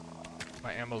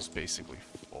 My ammo's basically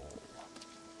full.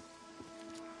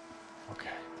 Okay.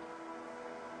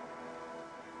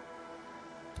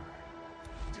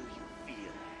 Do you feel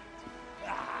it?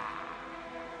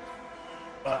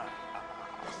 The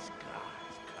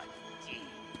scars cut deep.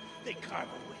 They carve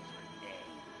away your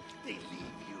name. They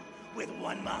leave you with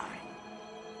one mind.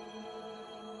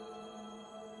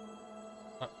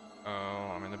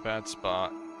 Uh-oh, I'm in a bad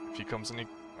spot. If he comes in,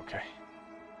 okay.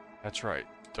 That's right.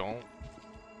 Don't...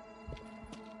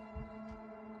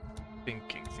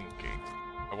 Thinking.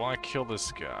 I want to kill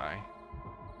this guy.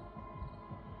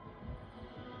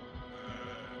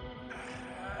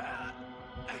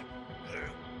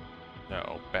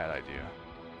 No, bad idea.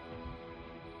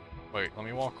 Wait, let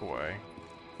me walk away.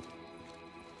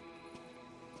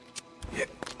 Yeah.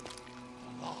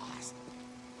 Lost.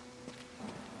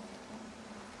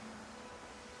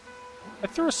 I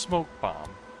threw a smoke bomb.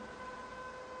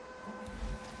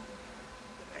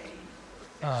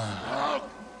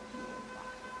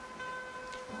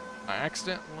 I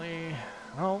accidentally...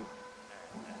 Oh.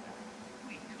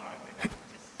 We carve it to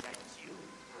set you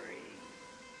free.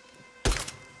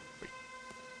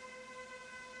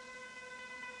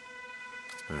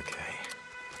 Okay.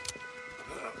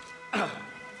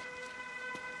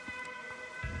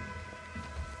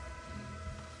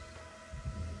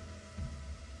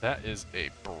 That is a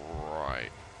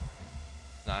bright...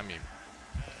 I mean...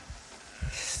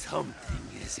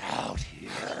 Something is out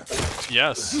here.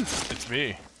 Yes, it's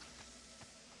me.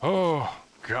 Oh,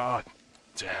 god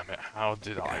damn it. How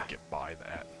did I get by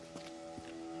that?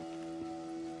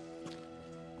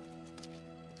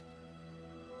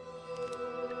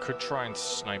 I could try and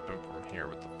snipe him from here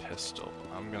with the pistol.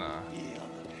 I'm gonna...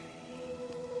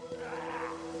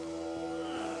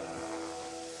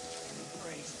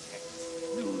 Embrace it.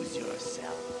 Lose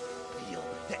yourself. Feel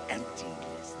the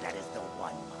emptiness that is the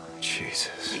one mind.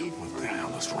 Jesus, what the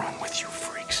hell is wrong with you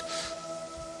freaks?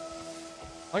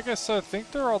 Like I said, I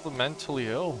think they're all the mentally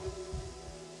ill.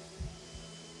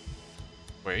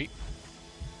 Wait.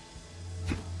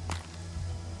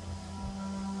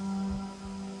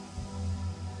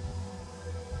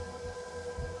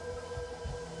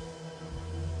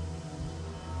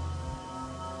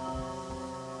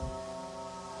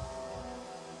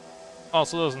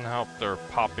 Also doesn't help they're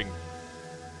popping.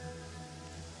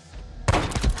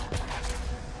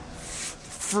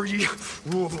 Free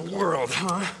rule the world,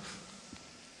 huh?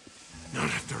 Not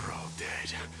if they're all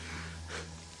dead.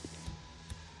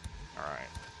 Alright.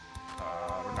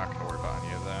 We're not gonna worry about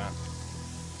any of that.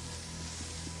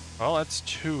 Well, that's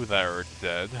two that are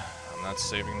dead. I'm not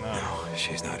saving them. No,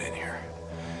 she's not in here.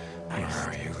 Where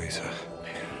are you, Lisa?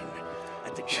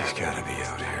 She's gotta be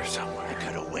out here somewhere. I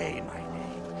cut away my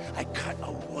name. I cut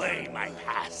away my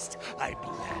past. I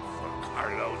bled for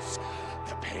Carlos.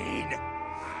 The pain.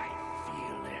 I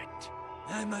feel it.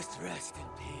 I must rest in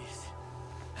peace.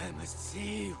 I must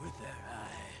see with their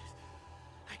eyes.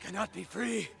 I cannot be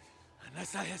free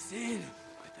unless I have seen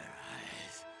with their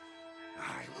eyes.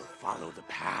 I will follow the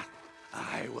path.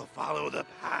 I will follow the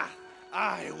path.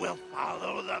 I will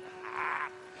follow the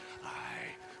path.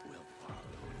 I will follow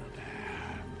the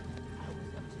path.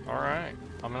 Alright,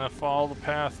 I'm gonna follow the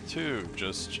path too,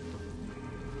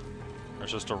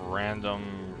 there's just a random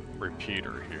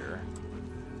repeater here.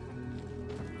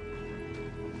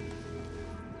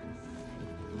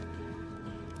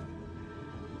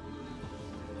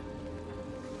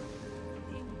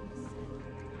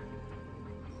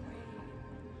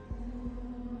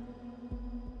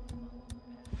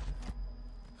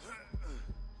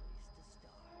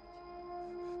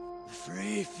 The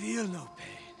free feel no pain.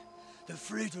 The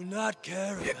free do not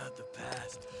care about the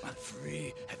past. The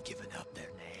free have given up their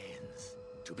names.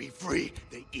 To be free,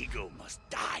 the ego must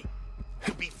die.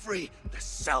 To be free, the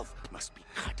self must be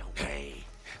cut away.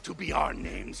 To be our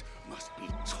names must be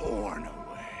torn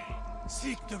away.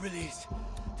 Seek the release.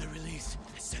 The release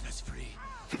has set us free.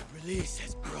 The release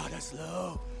has brought us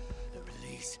low. The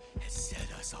release has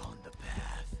set us on the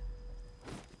path.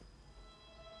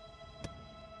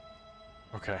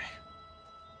 Okay.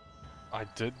 I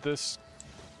did this.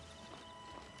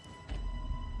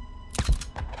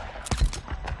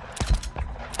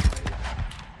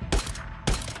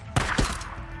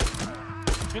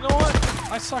 You know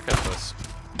what? I suck at this.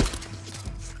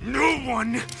 No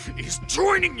one is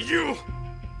joining you!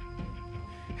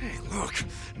 Hey, look,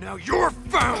 now you're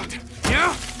found,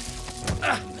 yeah?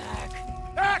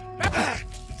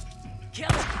 Kill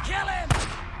him! Kill him!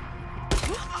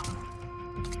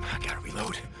 I gotta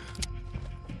reload.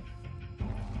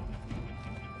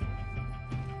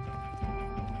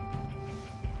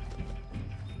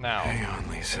 Now. Hang on,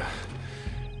 Lisa.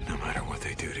 No matter what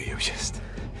they do to you, just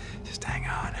hang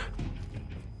on.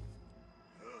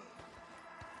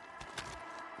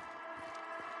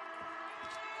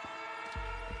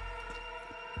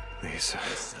 Lisa,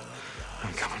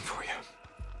 I'm coming for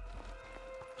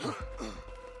you.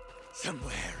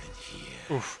 Somewhere in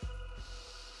here. Oof.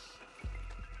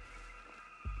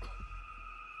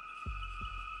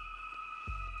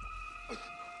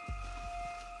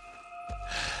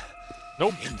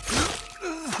 Nope.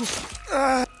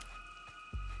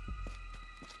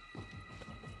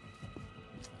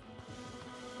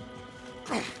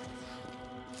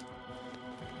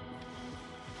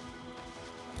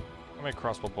 How many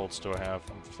crossbow bolts do I have?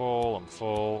 I'm full,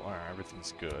 Alright,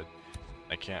 everything's good.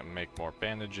 I can't make more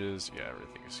bandages. Yeah,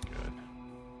 everything is good.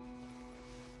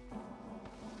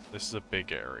 This is a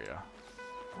big area.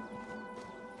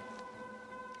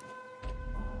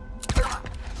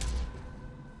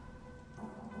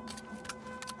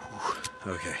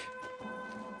 Okay.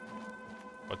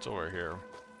 What's over here?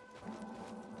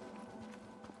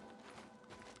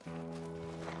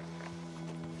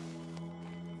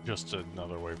 Just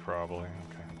another way, probably.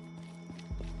 Okay.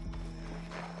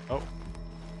 Oh.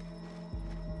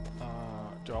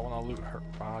 Do I want to loot her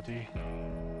body?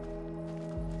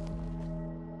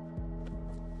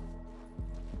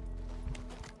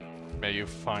 May you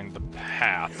find the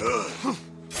path.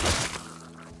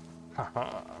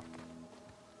 Haha.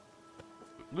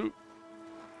 Loot.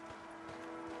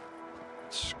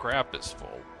 Scrap is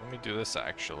full. Let me do this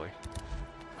actually.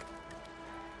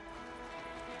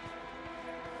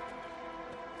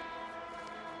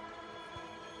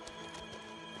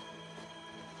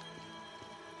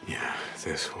 Yeah,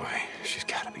 this way. She's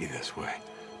gotta be this way.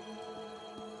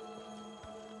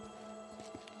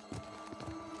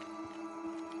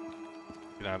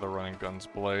 You can either running guns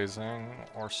blazing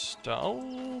or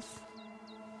stealth.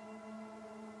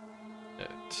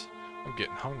 I'm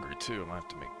getting hungry too. I'm gonna have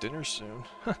to make dinner soon.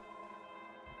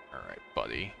 Alright,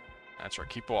 buddy. That's right,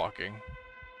 keep walking.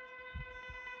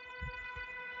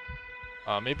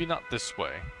 Maybe not this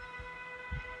way.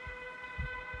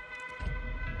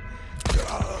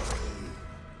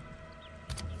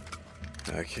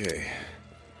 Okay.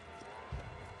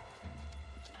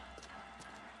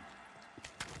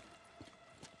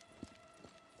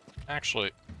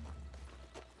 Actually,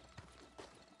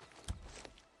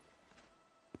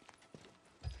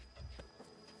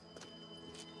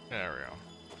 there we go.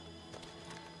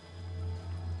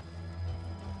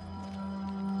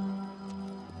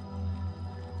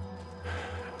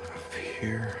 Up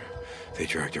here. They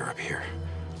dragged her up here.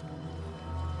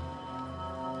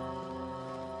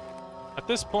 At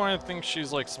this point, I think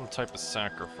she's like some type of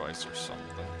sacrifice or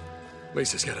something.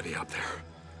 Lisa's gotta be up there.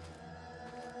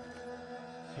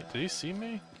 Hey, did he see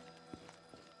me?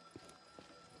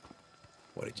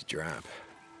 What did you drop?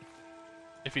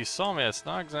 If he saw me, it's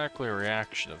not exactly a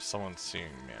reaction of someone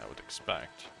seeing me, I would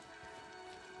expect.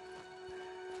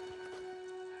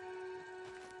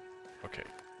 Okay.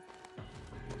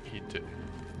 He did.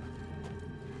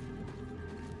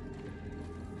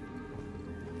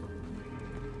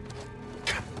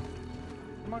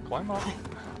 Come on, climb up.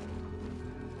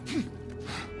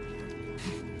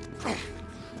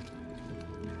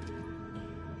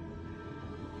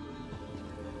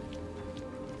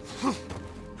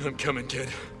 I'm coming, kid.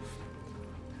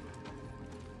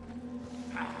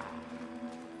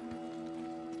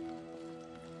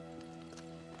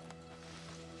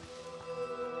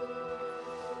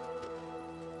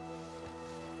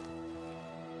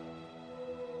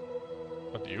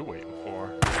 What are you waiting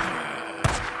for?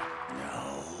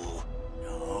 No.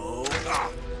 No.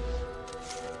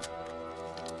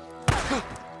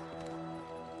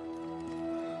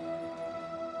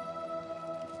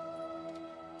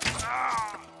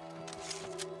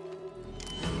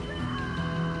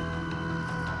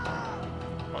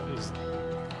 What is...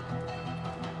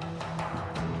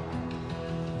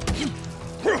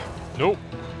 Nope.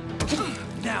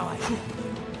 Now I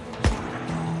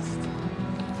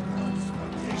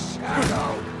shadow.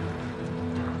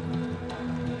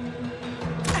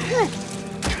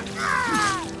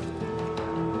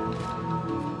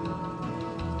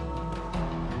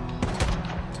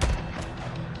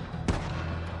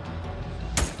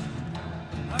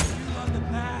 Are you on the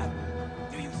map?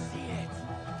 Do you see it?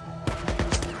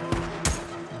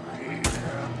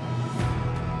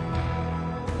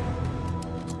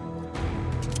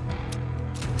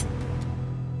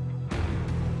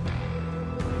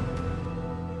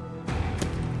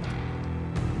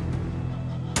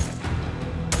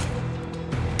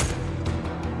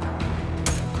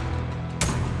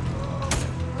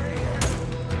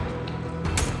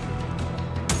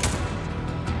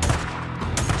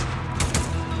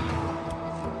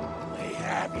 We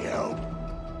have you.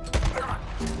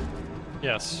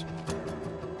 Yes.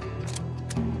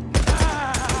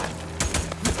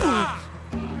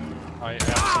 I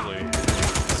absolutely hate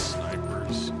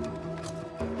snipers.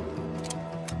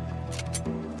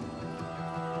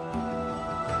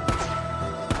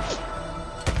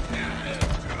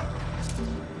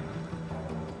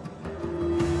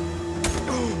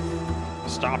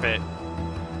 Stop it.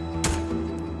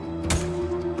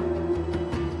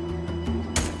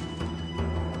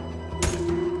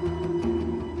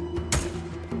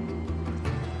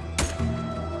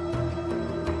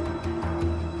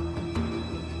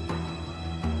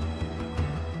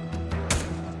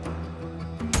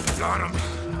 Got him.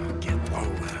 Get low,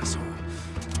 asshole.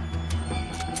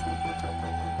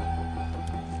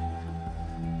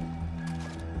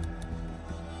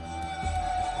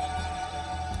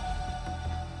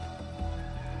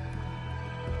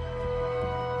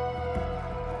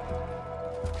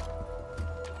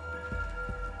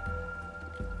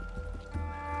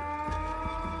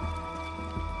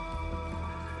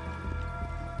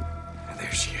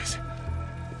 There she is.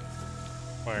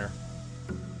 Where?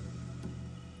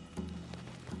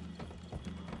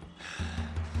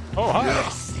 Oh, hi. I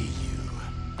see you.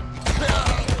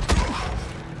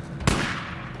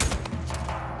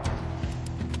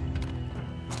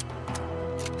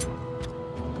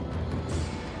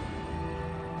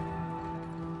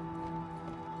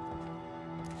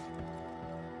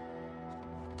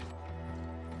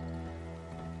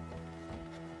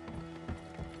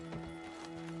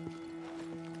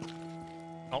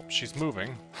 Oh, she's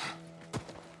moving.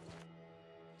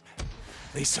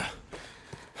 Lisa.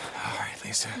 All right,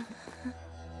 Lisa.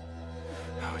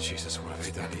 Oh, Jesus, what have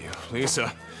they done to you?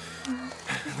 Lisa.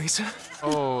 Lisa?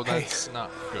 Oh, that's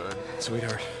not good.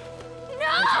 Sweetheart.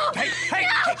 No! Hey, hey,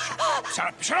 hey! Shut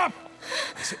up, shut up!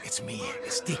 Lisa, it's me.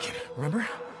 It's Deacon. Remember?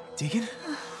 Deacon?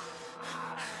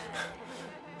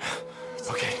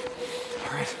 Okay.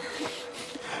 All right.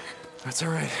 That's all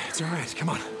right. It's all right. Come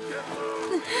on.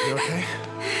 You okay?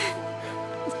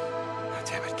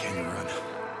 Damn it, can you run?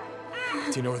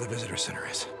 Do you know where the visitor center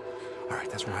is? All right,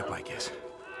 that's where my bike is.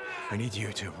 I need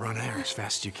you to run there as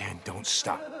fast as you can. Don't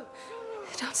stop.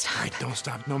 Don't stop. All right, don't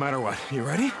stop no matter what. You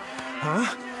ready?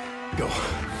 Huh? Go.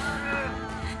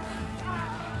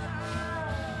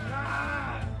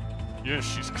 Yeah,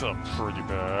 she's cut pretty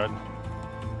bad.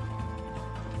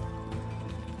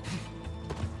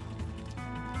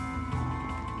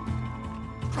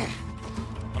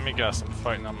 Let me guess, I'm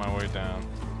fighting on my way down.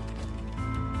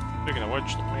 Speaking of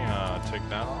which, let me take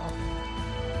that off.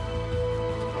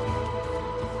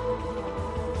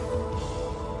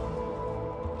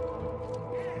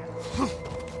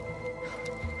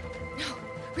 No,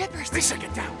 Rippers. Lisa,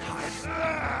 get down.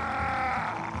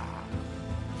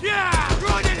 Yeah!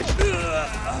 Run it!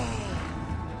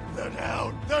 They're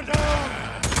down! They're down!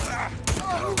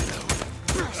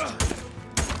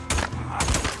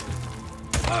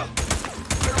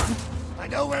 I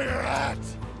know where you're at!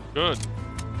 Good.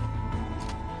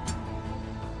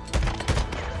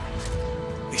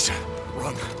 Lisa,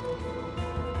 Run.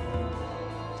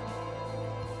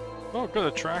 Oh,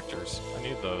 good attractors. I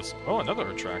need those. Oh, another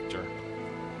attractor.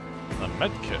 A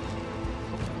med kit.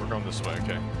 We're going this way,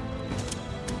 okay.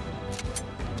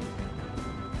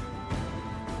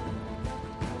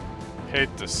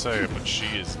 Hate to say it, but she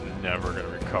is never gonna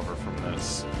recover from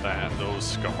this. Those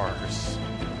scars.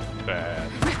 Bad.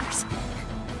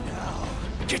 No.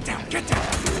 Get down, get down!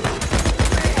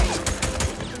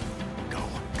 Go,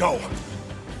 go!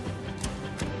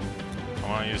 I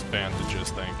wanna use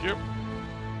bandages, thank you.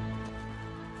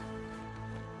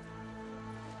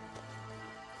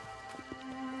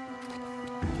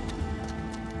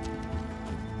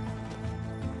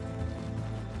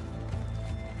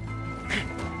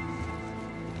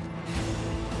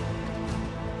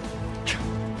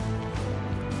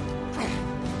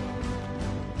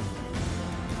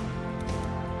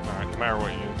 No matter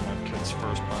what you use, medkits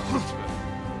first, that's good.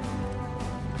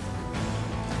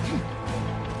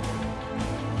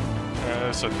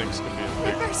 This I think is gonna be a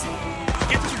big.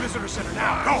 Get to the visitor center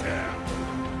now! Go!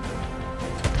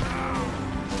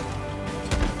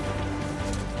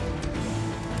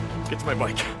 Get to my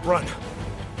bike. Run!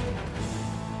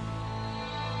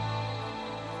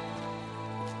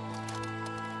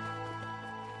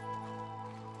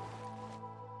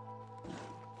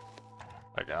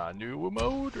 I got a new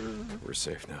motor. We're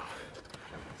safe now.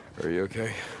 Are you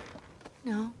okay?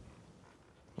 No.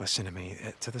 Listen to me.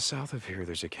 To the south of here,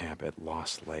 there's a camp at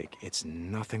Lost Lake. It's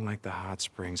nothing like the hot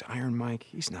springs. Iron Mike,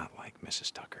 he's not like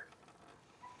Mrs. Tucker.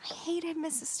 I hated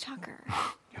Mrs. Tucker.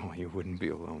 Oh, you wouldn't be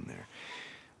alone there.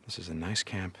 This is a nice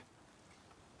camp,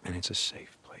 and it's a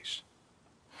safe place.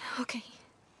 Okay.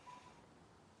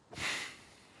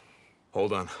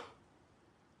 Hold on.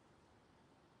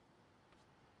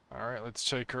 Alright, let's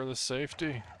take her to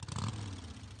safety.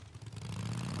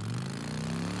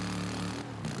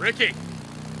 Ricky!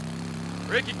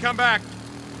 Ricky, come back!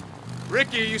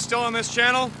 Ricky, are you still on this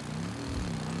channel?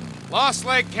 Lost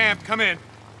Lake Camp, come in.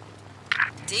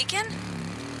 Deacon?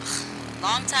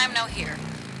 Long time no hear.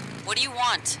 What do you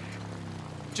want?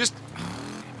 Just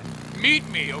meet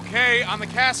me, okay? On the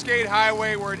Cascade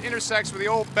Highway where it intersects with the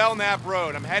old Belknap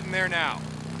Road. I'm heading there now.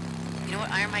 You know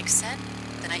what Iron Mike said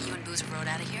the night you and Boozer rode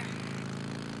out of here?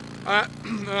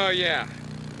 Yeah.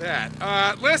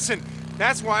 That. Listen,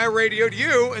 that's why I radioed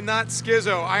you and not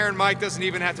Schizo. Iron Mike doesn't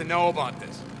even have to know about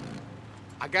this.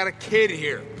 I got a kid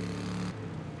here.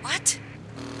 What?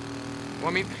 Well,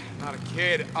 I mean, not a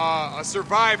kid, a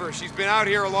survivor. She's been out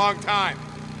here a long time.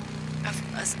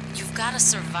 You've got a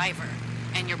survivor,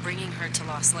 and you're bringing her to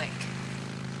Lost Lake.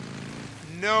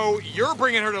 No, you're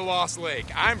bringing her to Lost Lake.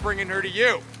 I'm bringing her to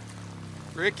you.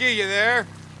 Ricky, you there?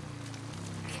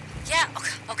 Yeah,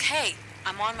 okay.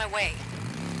 I'm on my way.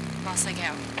 Lost Lake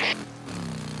out.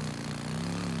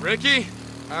 Ricky?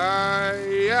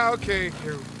 Yeah, okay.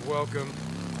 You're welcome.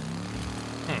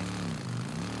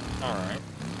 Alright.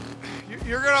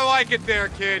 You're gonna like it there,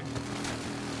 kid.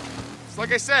 It's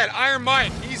like I said, Iron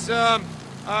Mike, he's,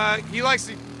 he likes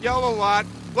to yell a lot.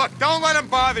 Look, don't let him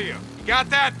bother you. You got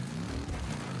that?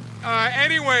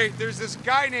 Anyway, there's this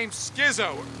guy named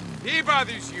Schizo. If he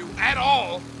bothers you at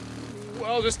all,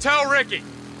 well, just tell Ricky.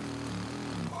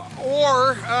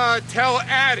 Or, tell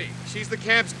Addie. She's the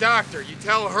camp's doctor. You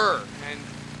tell her. And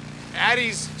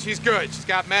Addie's, she's good. She's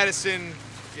got medicine,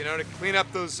 you know, to clean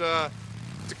up those, to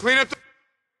clean up the...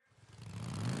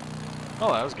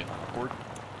 Oh, that was getting awkward.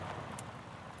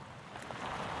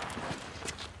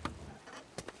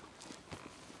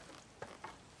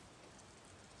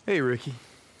 Hey, Ricky.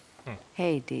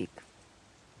 Hey, Deke.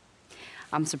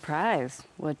 I'm surprised.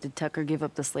 What, did Tucker give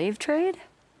up the slave trade?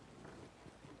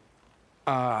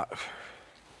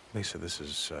 Lisa, this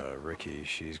is, Ricky.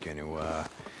 She's going to,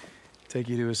 take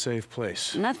you to a safe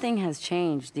place. Nothing has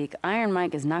changed, Deke. Iron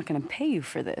Mike is not going to pay you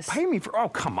for this. Pay me for... Oh,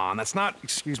 come on. That's not...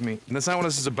 Excuse me. That's not what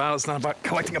this is about. It's not about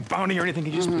collecting a bounty or anything.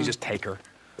 Can you just please just take her?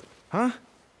 Huh?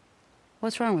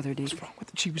 What's wrong with her, Deke? What's wrong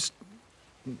with it? She was...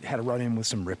 Had a run-in with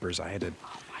some rippers. I had to...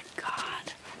 Oh, my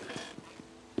God.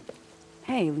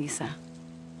 Hey, Lisa.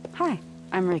 Hi,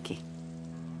 I'm Ricky.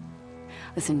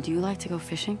 Listen, do you like to go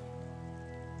fishing?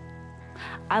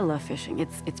 I love fishing.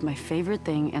 It's my favorite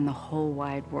thing in the whole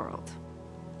wide world.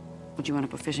 Would you want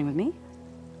to go fishing with me?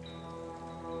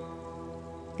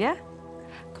 Yeah?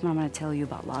 Come on, I'm going to tell you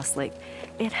about Lost Lake.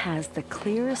 It has the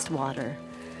clearest water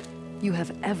you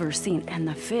have ever seen. And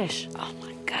the fish, oh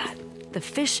my God. The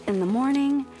fish in the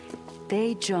morning,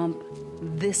 they jump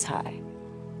this high.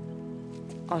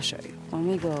 I'll show you. When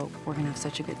we go, we're going to have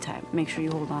such a good time. Make sure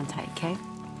you hold on tight, okay?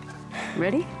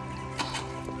 Ready?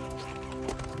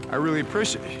 I really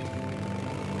appreciate it.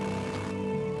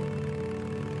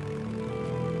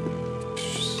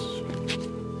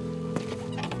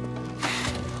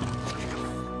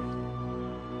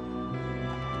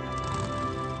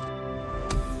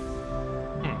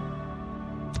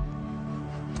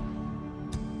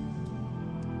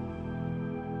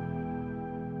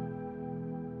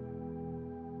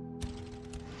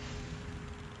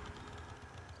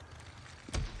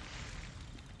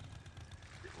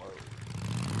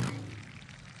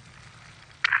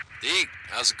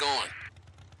 How's it going?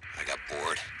 I got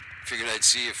bored. Figured I'd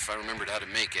see if I remembered how to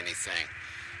make anything.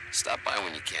 Stop by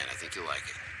when you can. I think you'll like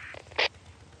it.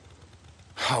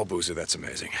 Oh, Boozer, that's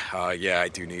amazing. Yeah, I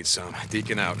do need some.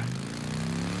 Deacon out.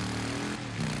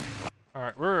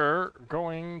 Alright, we're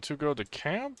going to go to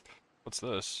camp. What's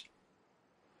this?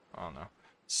 I don't know.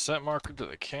 Set marker to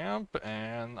the camp,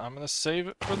 and I'm gonna save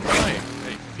it for the night.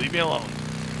 Hey, leave me alone.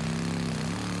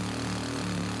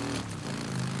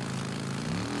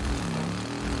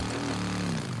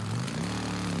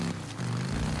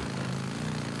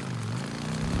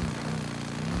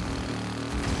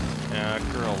 Yeah,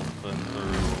 girl's been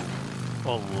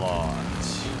through a lot.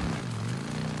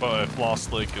 But if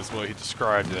Lost Lake is what he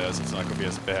described it as, it's not gonna be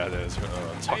as bad as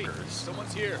Tucker's. Hey,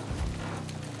 someone's here.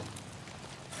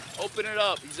 Open it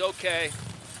up. He's okay.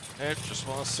 Hey, just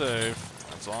want to save.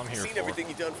 That's all I'm here Seen for. everything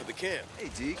you've done for the camp. Hey,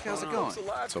 Deke, how's it Oh, going? looks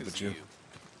alive What's up 'cause with of you?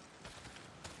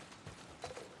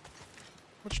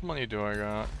 Much money do I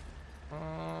got?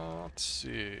 Let's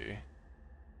see.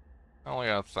 I only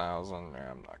got 1,000. Yeah,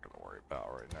 I'm not gonna worry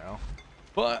about right now.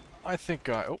 But I think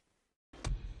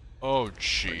Oh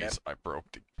jeez, I broke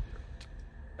the.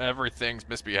 Everything's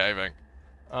misbehaving.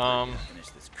 Finish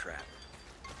this crap.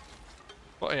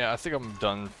 But yeah, I think I'm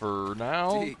done for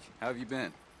now. Deke, how have you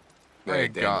been? I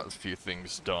got a few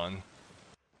things done.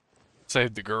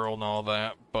 Saved the girl and all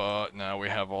that, but now we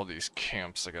have all these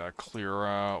camps I gotta clear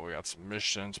out. We got some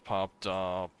missions popped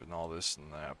up and all this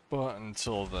and that. But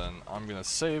until then, I'm gonna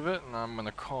save it and I'm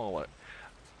gonna call it.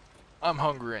 I'm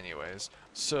hungry anyways,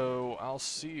 so I'll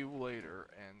see you later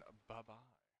and